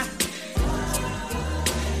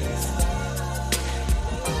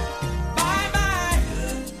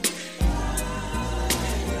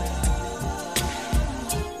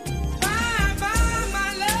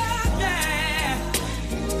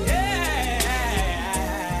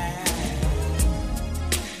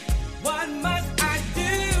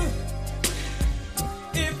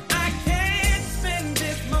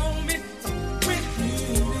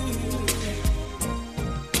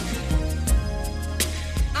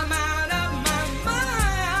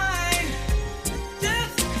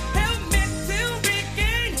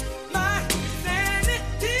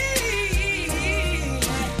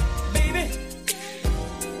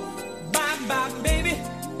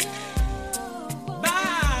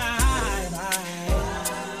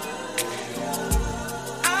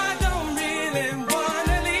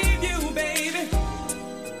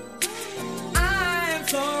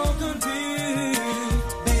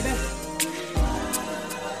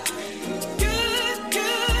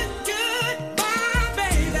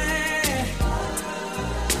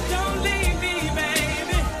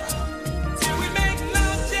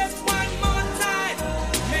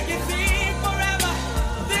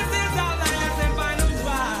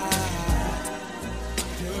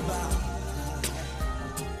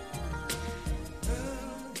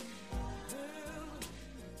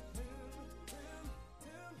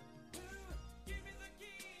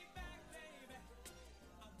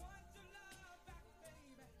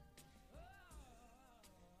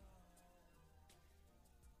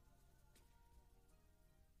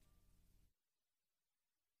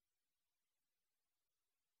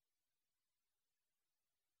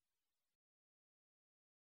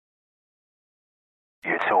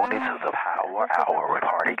 tuned into the Power Hour with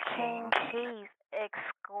Party King Keys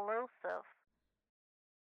exclusive.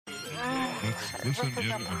 Listen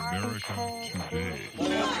in America today.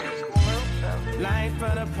 Life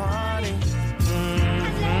of the party.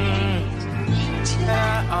 I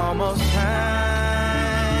almost cried.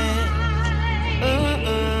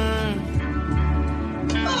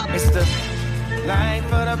 It's the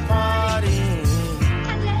life of the party.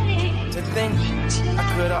 To think I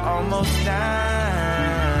could have almost died.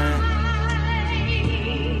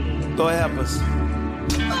 Go help us.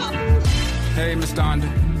 Hey, Miss Donda,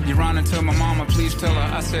 you running to my mama, please tell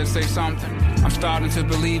her I said say something. I'm starting to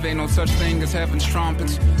believe ain't no such thing as heaven's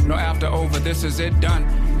trumpets. No after over, this is it done.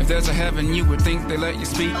 If there's a heaven, you would think they let you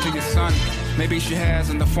speak to your son. Maybe she has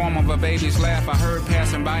in the form of a baby's laugh I heard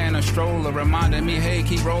passing by in a stroller, reminding me, hey,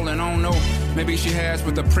 keep rolling on, no. Maybe she has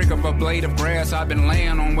with the prick of a blade of grass I've been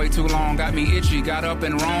laying on way too long. Got me itchy, got up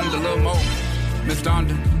and roamed a little more. Miss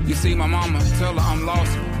Donda, you see my mama, tell her I'm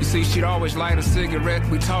lost. You see, she'd always light a cigarette.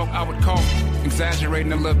 We talk, I would cough,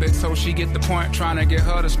 exaggerating a little bit so she get the point. Trying to get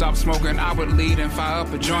her to stop smoking, I would lead and fire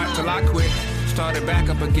up a joint till I quit. Started back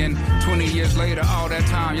up again, 20 years later, all that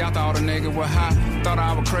time, y'all thought a nigga was high. Thought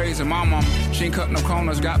I was crazy, my mom, she ain't cut no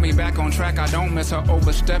corners, got me back on track. I don't miss her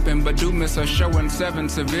overstepping, but do miss her showing 7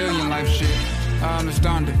 civilian life shit. Miss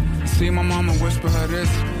Donda, see my mama whisper her this.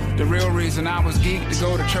 The real reason I was geeked to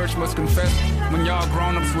go to church was confess. When y'all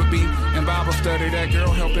grown-ups would be in Bible study, that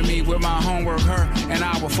girl helping me with my homework, her and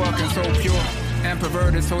I were fucking so pure and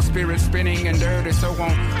perverted, so spirit spinning and dirty, so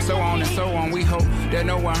on and so on. We hope that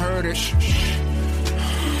no one heard it. Shh.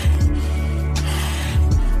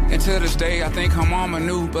 And to this day, I think her mama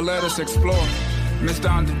knew, but let us explore. Miss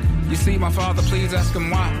Donda, you see my father, please ask him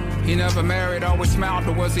why. He never married, always smiled,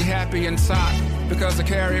 but was he happy inside? Because I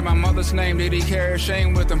carry my mother's name, did he carry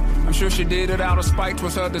shame with him? I'm sure she did it out of spite,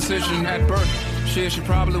 was her decision at birth. Shit, she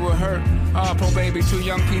probably would hurt. Poor baby, 2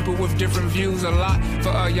 young people with different views, a lot for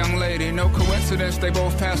a young lady. No coincidence, they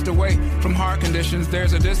both passed away from heart conditions.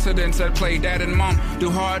 There's a dissidence at play, dad and mom do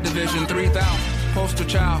hard division, 3,000. Poster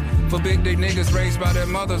child for big dick niggas raised by their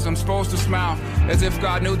mothers. I'm supposed to smile as if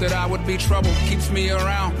God knew that I would be trouble. Keeps me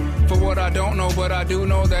around for what I don't know, but I do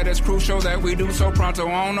know that it's crucial that we do so pronto.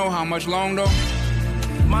 I don't know how much long though.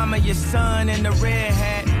 Mama, your son in the red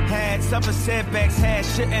hat had suffered setbacks, had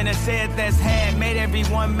shouldn't have said that's had, made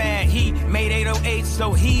everyone mad. He made 808,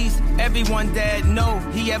 so he's everyone dead. No,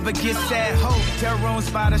 he ever gets sad. Hope, terror on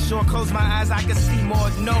spot, short, close my eyes, I can see more.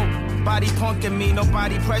 Nobody punking me,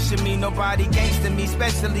 nobody pressure me, nobody gangster me,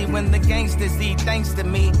 especially when the gangsters eat thanks to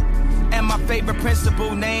me. And my favorite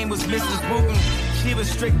principal name was Mrs. Wooten. She was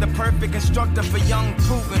strict, the perfect instructor for young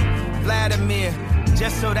proven Vladimir.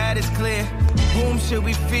 Just so that is clear, whom should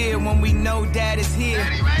we fear when we know Dad is here?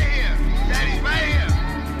 Daddy right here, Daddy right here.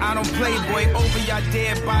 I don't play, boy, over your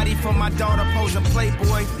dead body for my daughter posing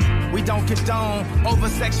Playboy. We don't condone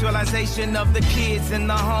over-sexualization of the kids in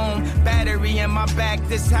the home. Battery in my back,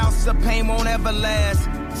 this house of pain won't ever last.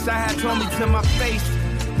 Sahad told me to my face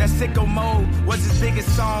that Sicko Mode was his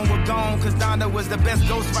biggest song. We're gone, cause Donda was the best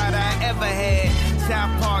ghostwriter I ever had.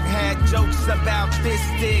 South Park had jokes about fist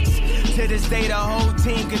sticks. To this day, the whole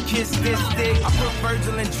team could kiss this stick. I put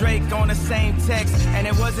Virgil and Drake on the same text, and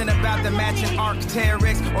it wasn't about the matching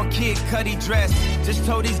Arc'teryx or Kid Cudi dress. Just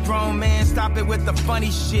told these grown men, stop it with the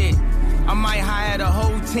funny shit. I might hire the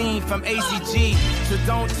whole team from ACG. So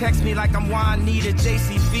don't text me like I'm Juanita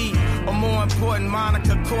JCB. Or more important,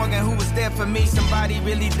 Monica Corgan, who was there for me. Somebody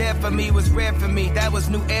really there for me, was rare for me. That was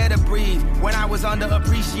new air to breathe. When I was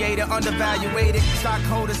underappreciated, undervaluated.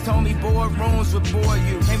 Stockholders told me boardrooms would bore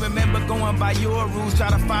you. Ain't remember going by your rules,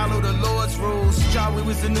 try to follow the Lord's rules. Y'all, we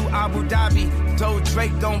was the new Abu Dhabi. Told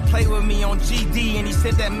Drake don't play with me on GD, and he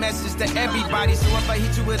sent that message to everybody. So if I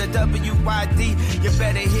hit you with a WYD, you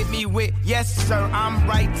better hit me with, yes sir, I'm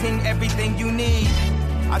writing everything you need.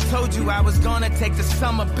 I told you I was gonna take the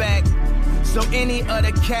summer back, so any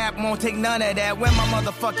other cap won't take none of that. Wear my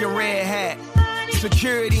motherfucking red hat.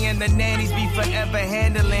 Security and the nannies be forever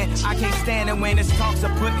handling. I can't stand it when it's talks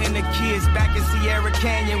of putting the kids back in Sierra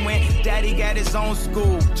Canyon when daddy got his own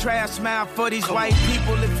school. Trash smile for these white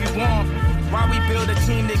people if you want. Why we build a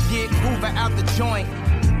team to get Hoover out the joint?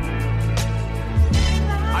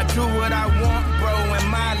 I do what I want, bro, in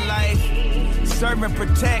my life. Serve and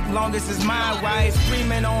protect, longest is my wife.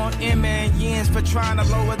 Screaming on Emma and Yens for trying to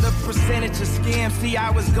lower the percentage of scams. See, I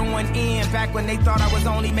was going in back when they thought I was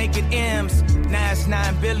only making M's. Now it's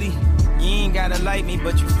 9 Billy. You ain't gotta like me,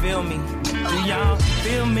 but you feel me. Do y'all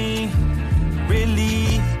feel me?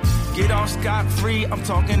 Really? Get off scot-free, I'm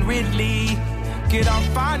talking Ridley. Get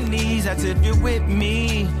off our knees, that's if you're with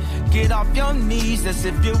me. Get Get off your knees, that's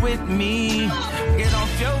if you're with me. Get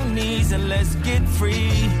off your knees and let's get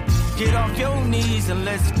free. Get off your knees and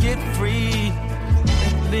let's get free.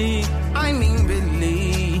 Really, I mean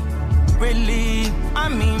really. Really, I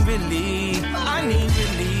mean really. I need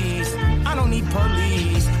release. I don't need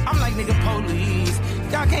police. I'm like nigga police.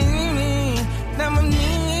 Y'all can't hear me. That I'm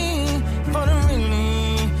me. For the real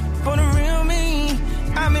me. For the real me.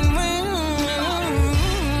 I've been waiting.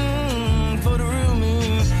 For the real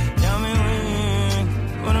me. Y'all been waiting.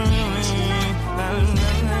 For the real me.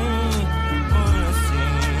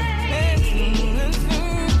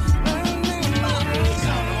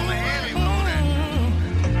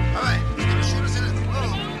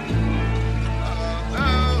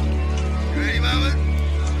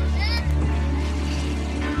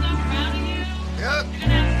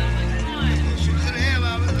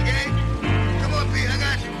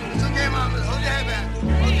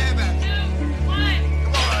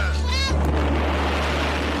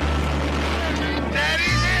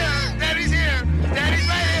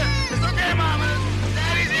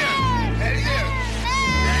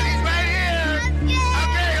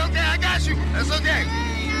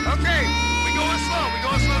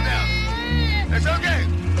 It's okay.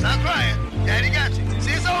 Stop crying. Daddy got you.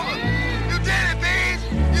 See, it's over. You did it, Beans.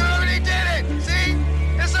 You already did it. See?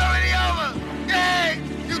 It's already over. Yay!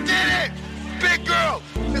 You did it. Big girl.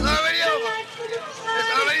 It's already over. It's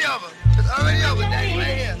already over. It's already over. Daddy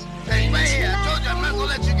right here. Daddy right here. I told you I'm not going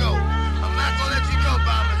to let you go. I'm not going to let you go,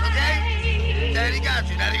 Bombers, okay? Daddy got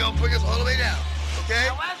you. Daddy going to bring us all the way down. Okay?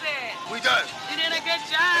 How was it? We done. You did a good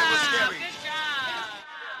job. It was scary. Good job.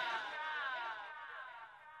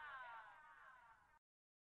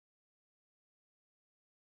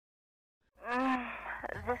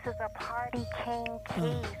 This is a Party King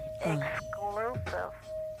Keys exclusive.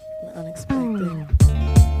 Unexpected.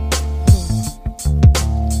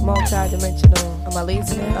 Multi-dimensional. I'm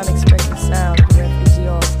releasing an unexpected sound of the Refugee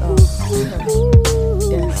All-Star.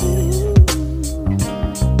 Yes.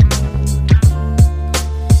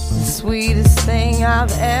 The sweetest thing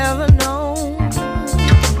I've ever known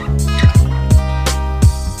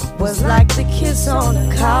was like the kiss on a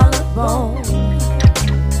collarbone.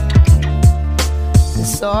 The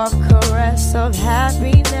soft caress of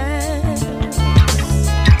happiness.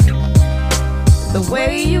 The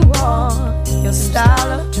way you walk, your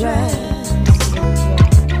style of dress.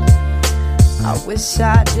 I wish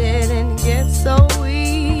I didn't get so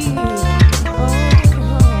weak. Oh,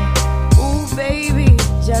 ooh, baby,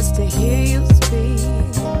 just to hear you speak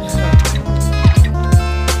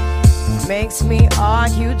makes me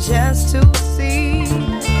argue just to see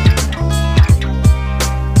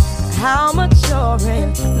how much you're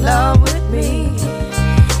in love with me.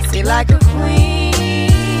 See, like a queen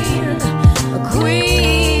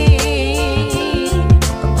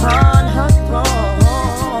upon her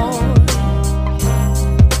throne.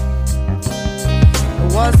 It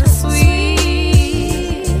was the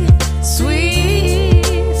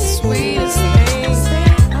sweetest thing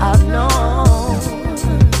I've known.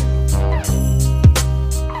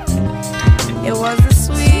 It was the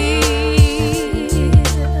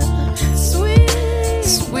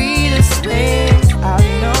sweetest thing I've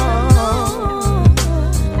known.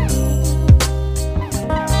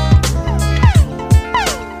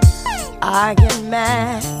 I get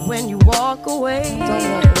mad when you walk away. Don't walk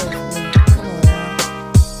away from me. Come on now.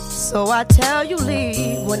 So I tell you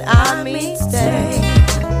leave when I mean stay.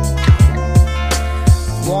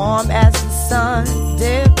 Warm as the sun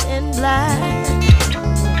dipped in black.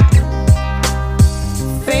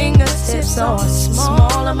 Fingertips are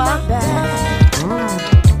small on my back.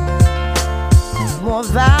 More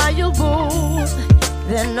valuable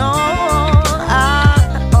than all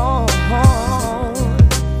I own.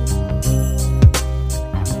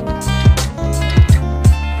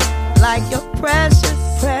 Like your precious,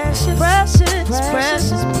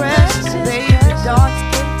 baby, dark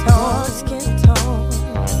skin tone.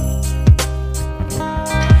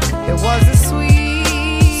 It was a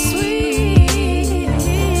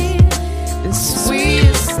the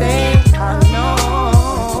sweetest thing I know.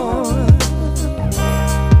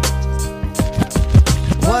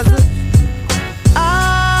 Was it?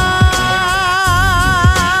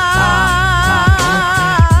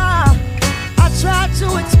 I tried to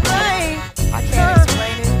explain. I can't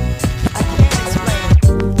explain it. I can't explain it.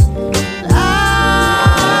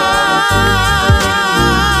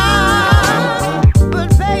 But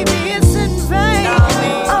baby, it's in vain.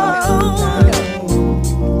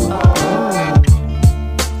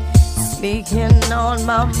 Speaking on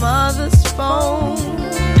my mother's phone.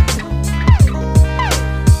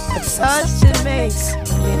 A touch that makes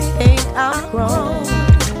me think I'm grown.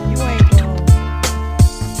 You ain't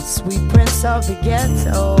prince of the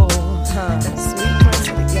ghetto. Sweet prince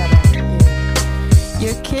of the ghetto. Yeah.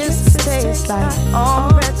 Your kisses taste like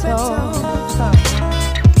Amaretto.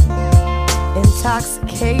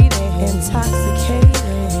 Intoxicating,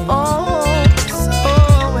 intoxicating. Oh, so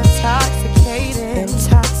intoxicating,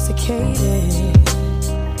 intoxicating.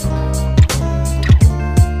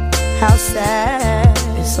 How sad,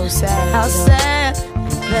 it's so sad. How sad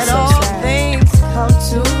that so all sad. Things come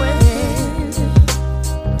to an end.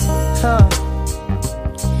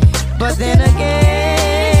 But then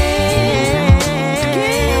again,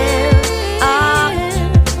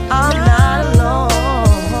 I'm not alone.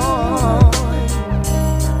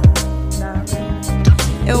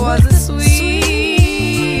 It was a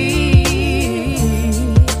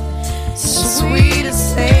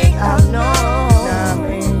sweetest thing I've known.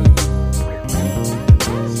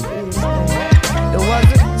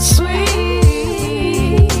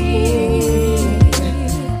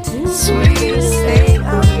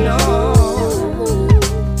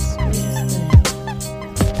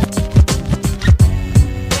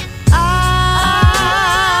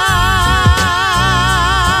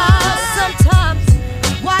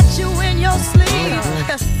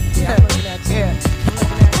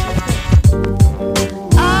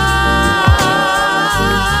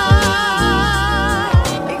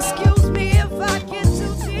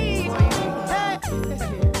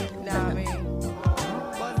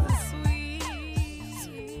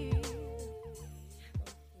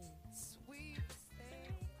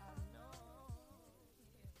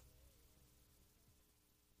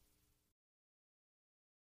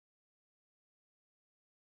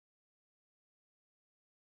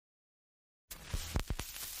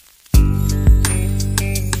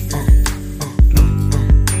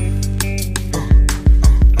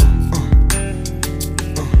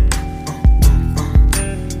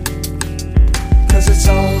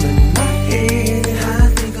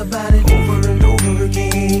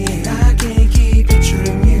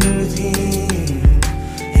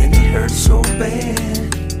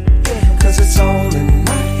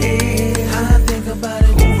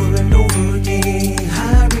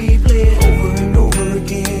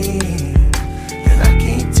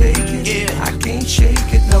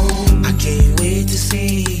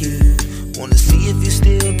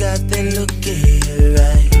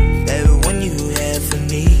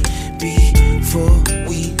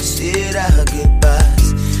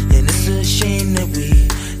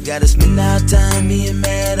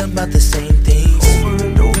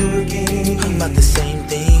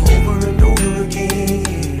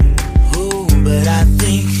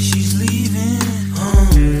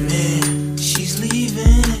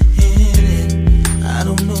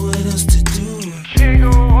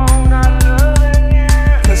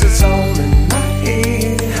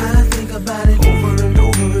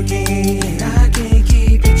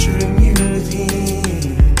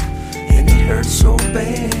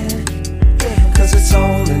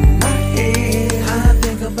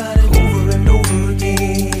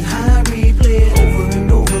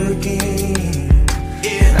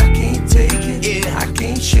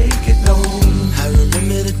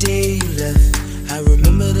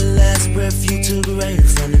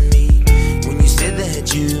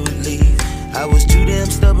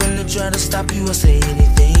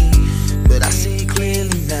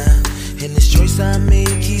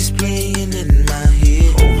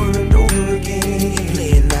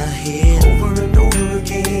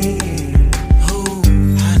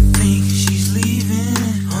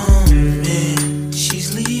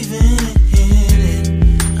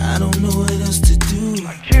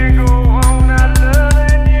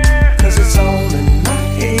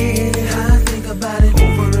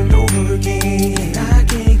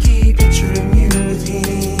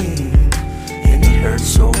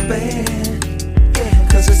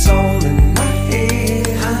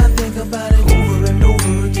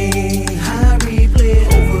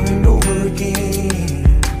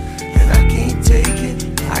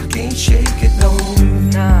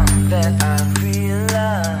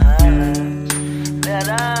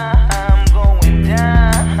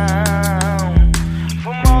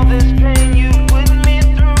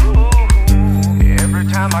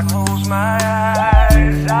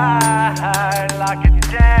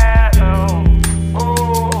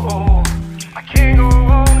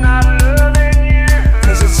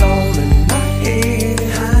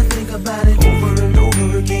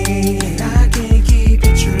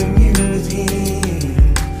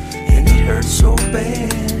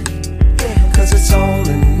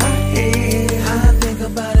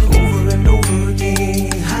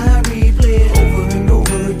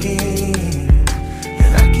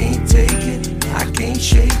 Take it.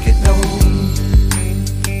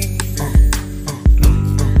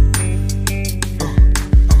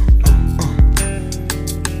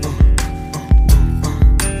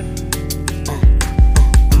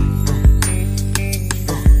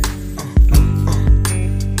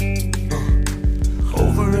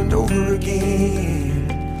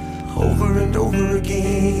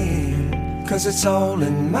 'cause it's all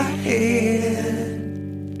in my head.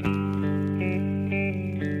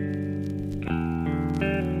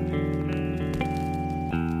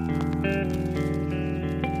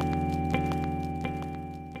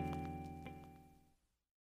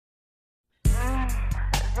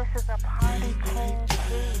 This is a Party King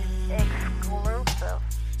Keys exclusive.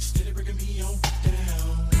 Steady bringing me on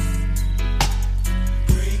down.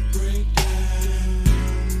 Break down.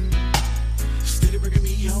 Steady bringing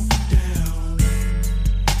me on down.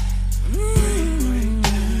 Break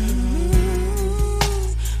down.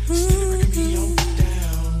 Steady bringing me on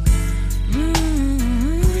down.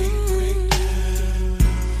 Break down.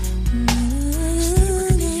 Steady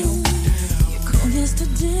bringing me on down. You called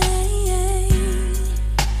yesterday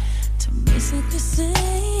to basically say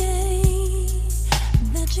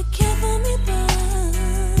that you care for me,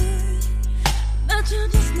 but you're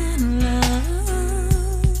just not in love.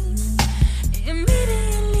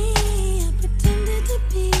 Immediately I pretended to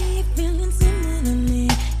be feeling similarly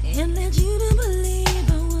and led you to believe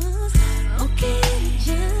I was okay to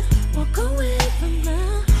just walk away from the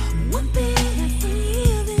one thing I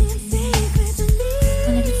feel in secret to me.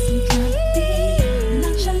 Gonna get some kind of beat,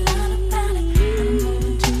 nonchalant about it. I'm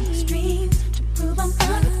moving to extremes to prove I'm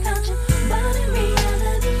fine without you, but in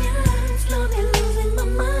reality I'm slowly losing my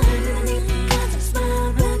mind. And I need the kinds of smile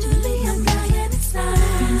gradually I'm dying inside.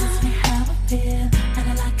 You ask me how I feel, and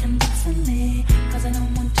I like convincingly, 'cause I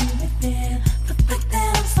don't want to reveal the fact that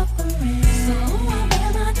I'm suffering. So I wear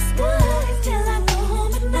my disguise till I go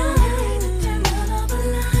home at night and turn out all the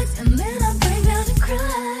lights, and then I break down and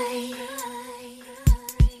cry.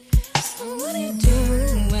 So what do you do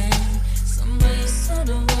when somebody you so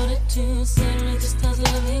devoted to suddenly just starts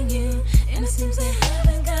loving you, and it seems that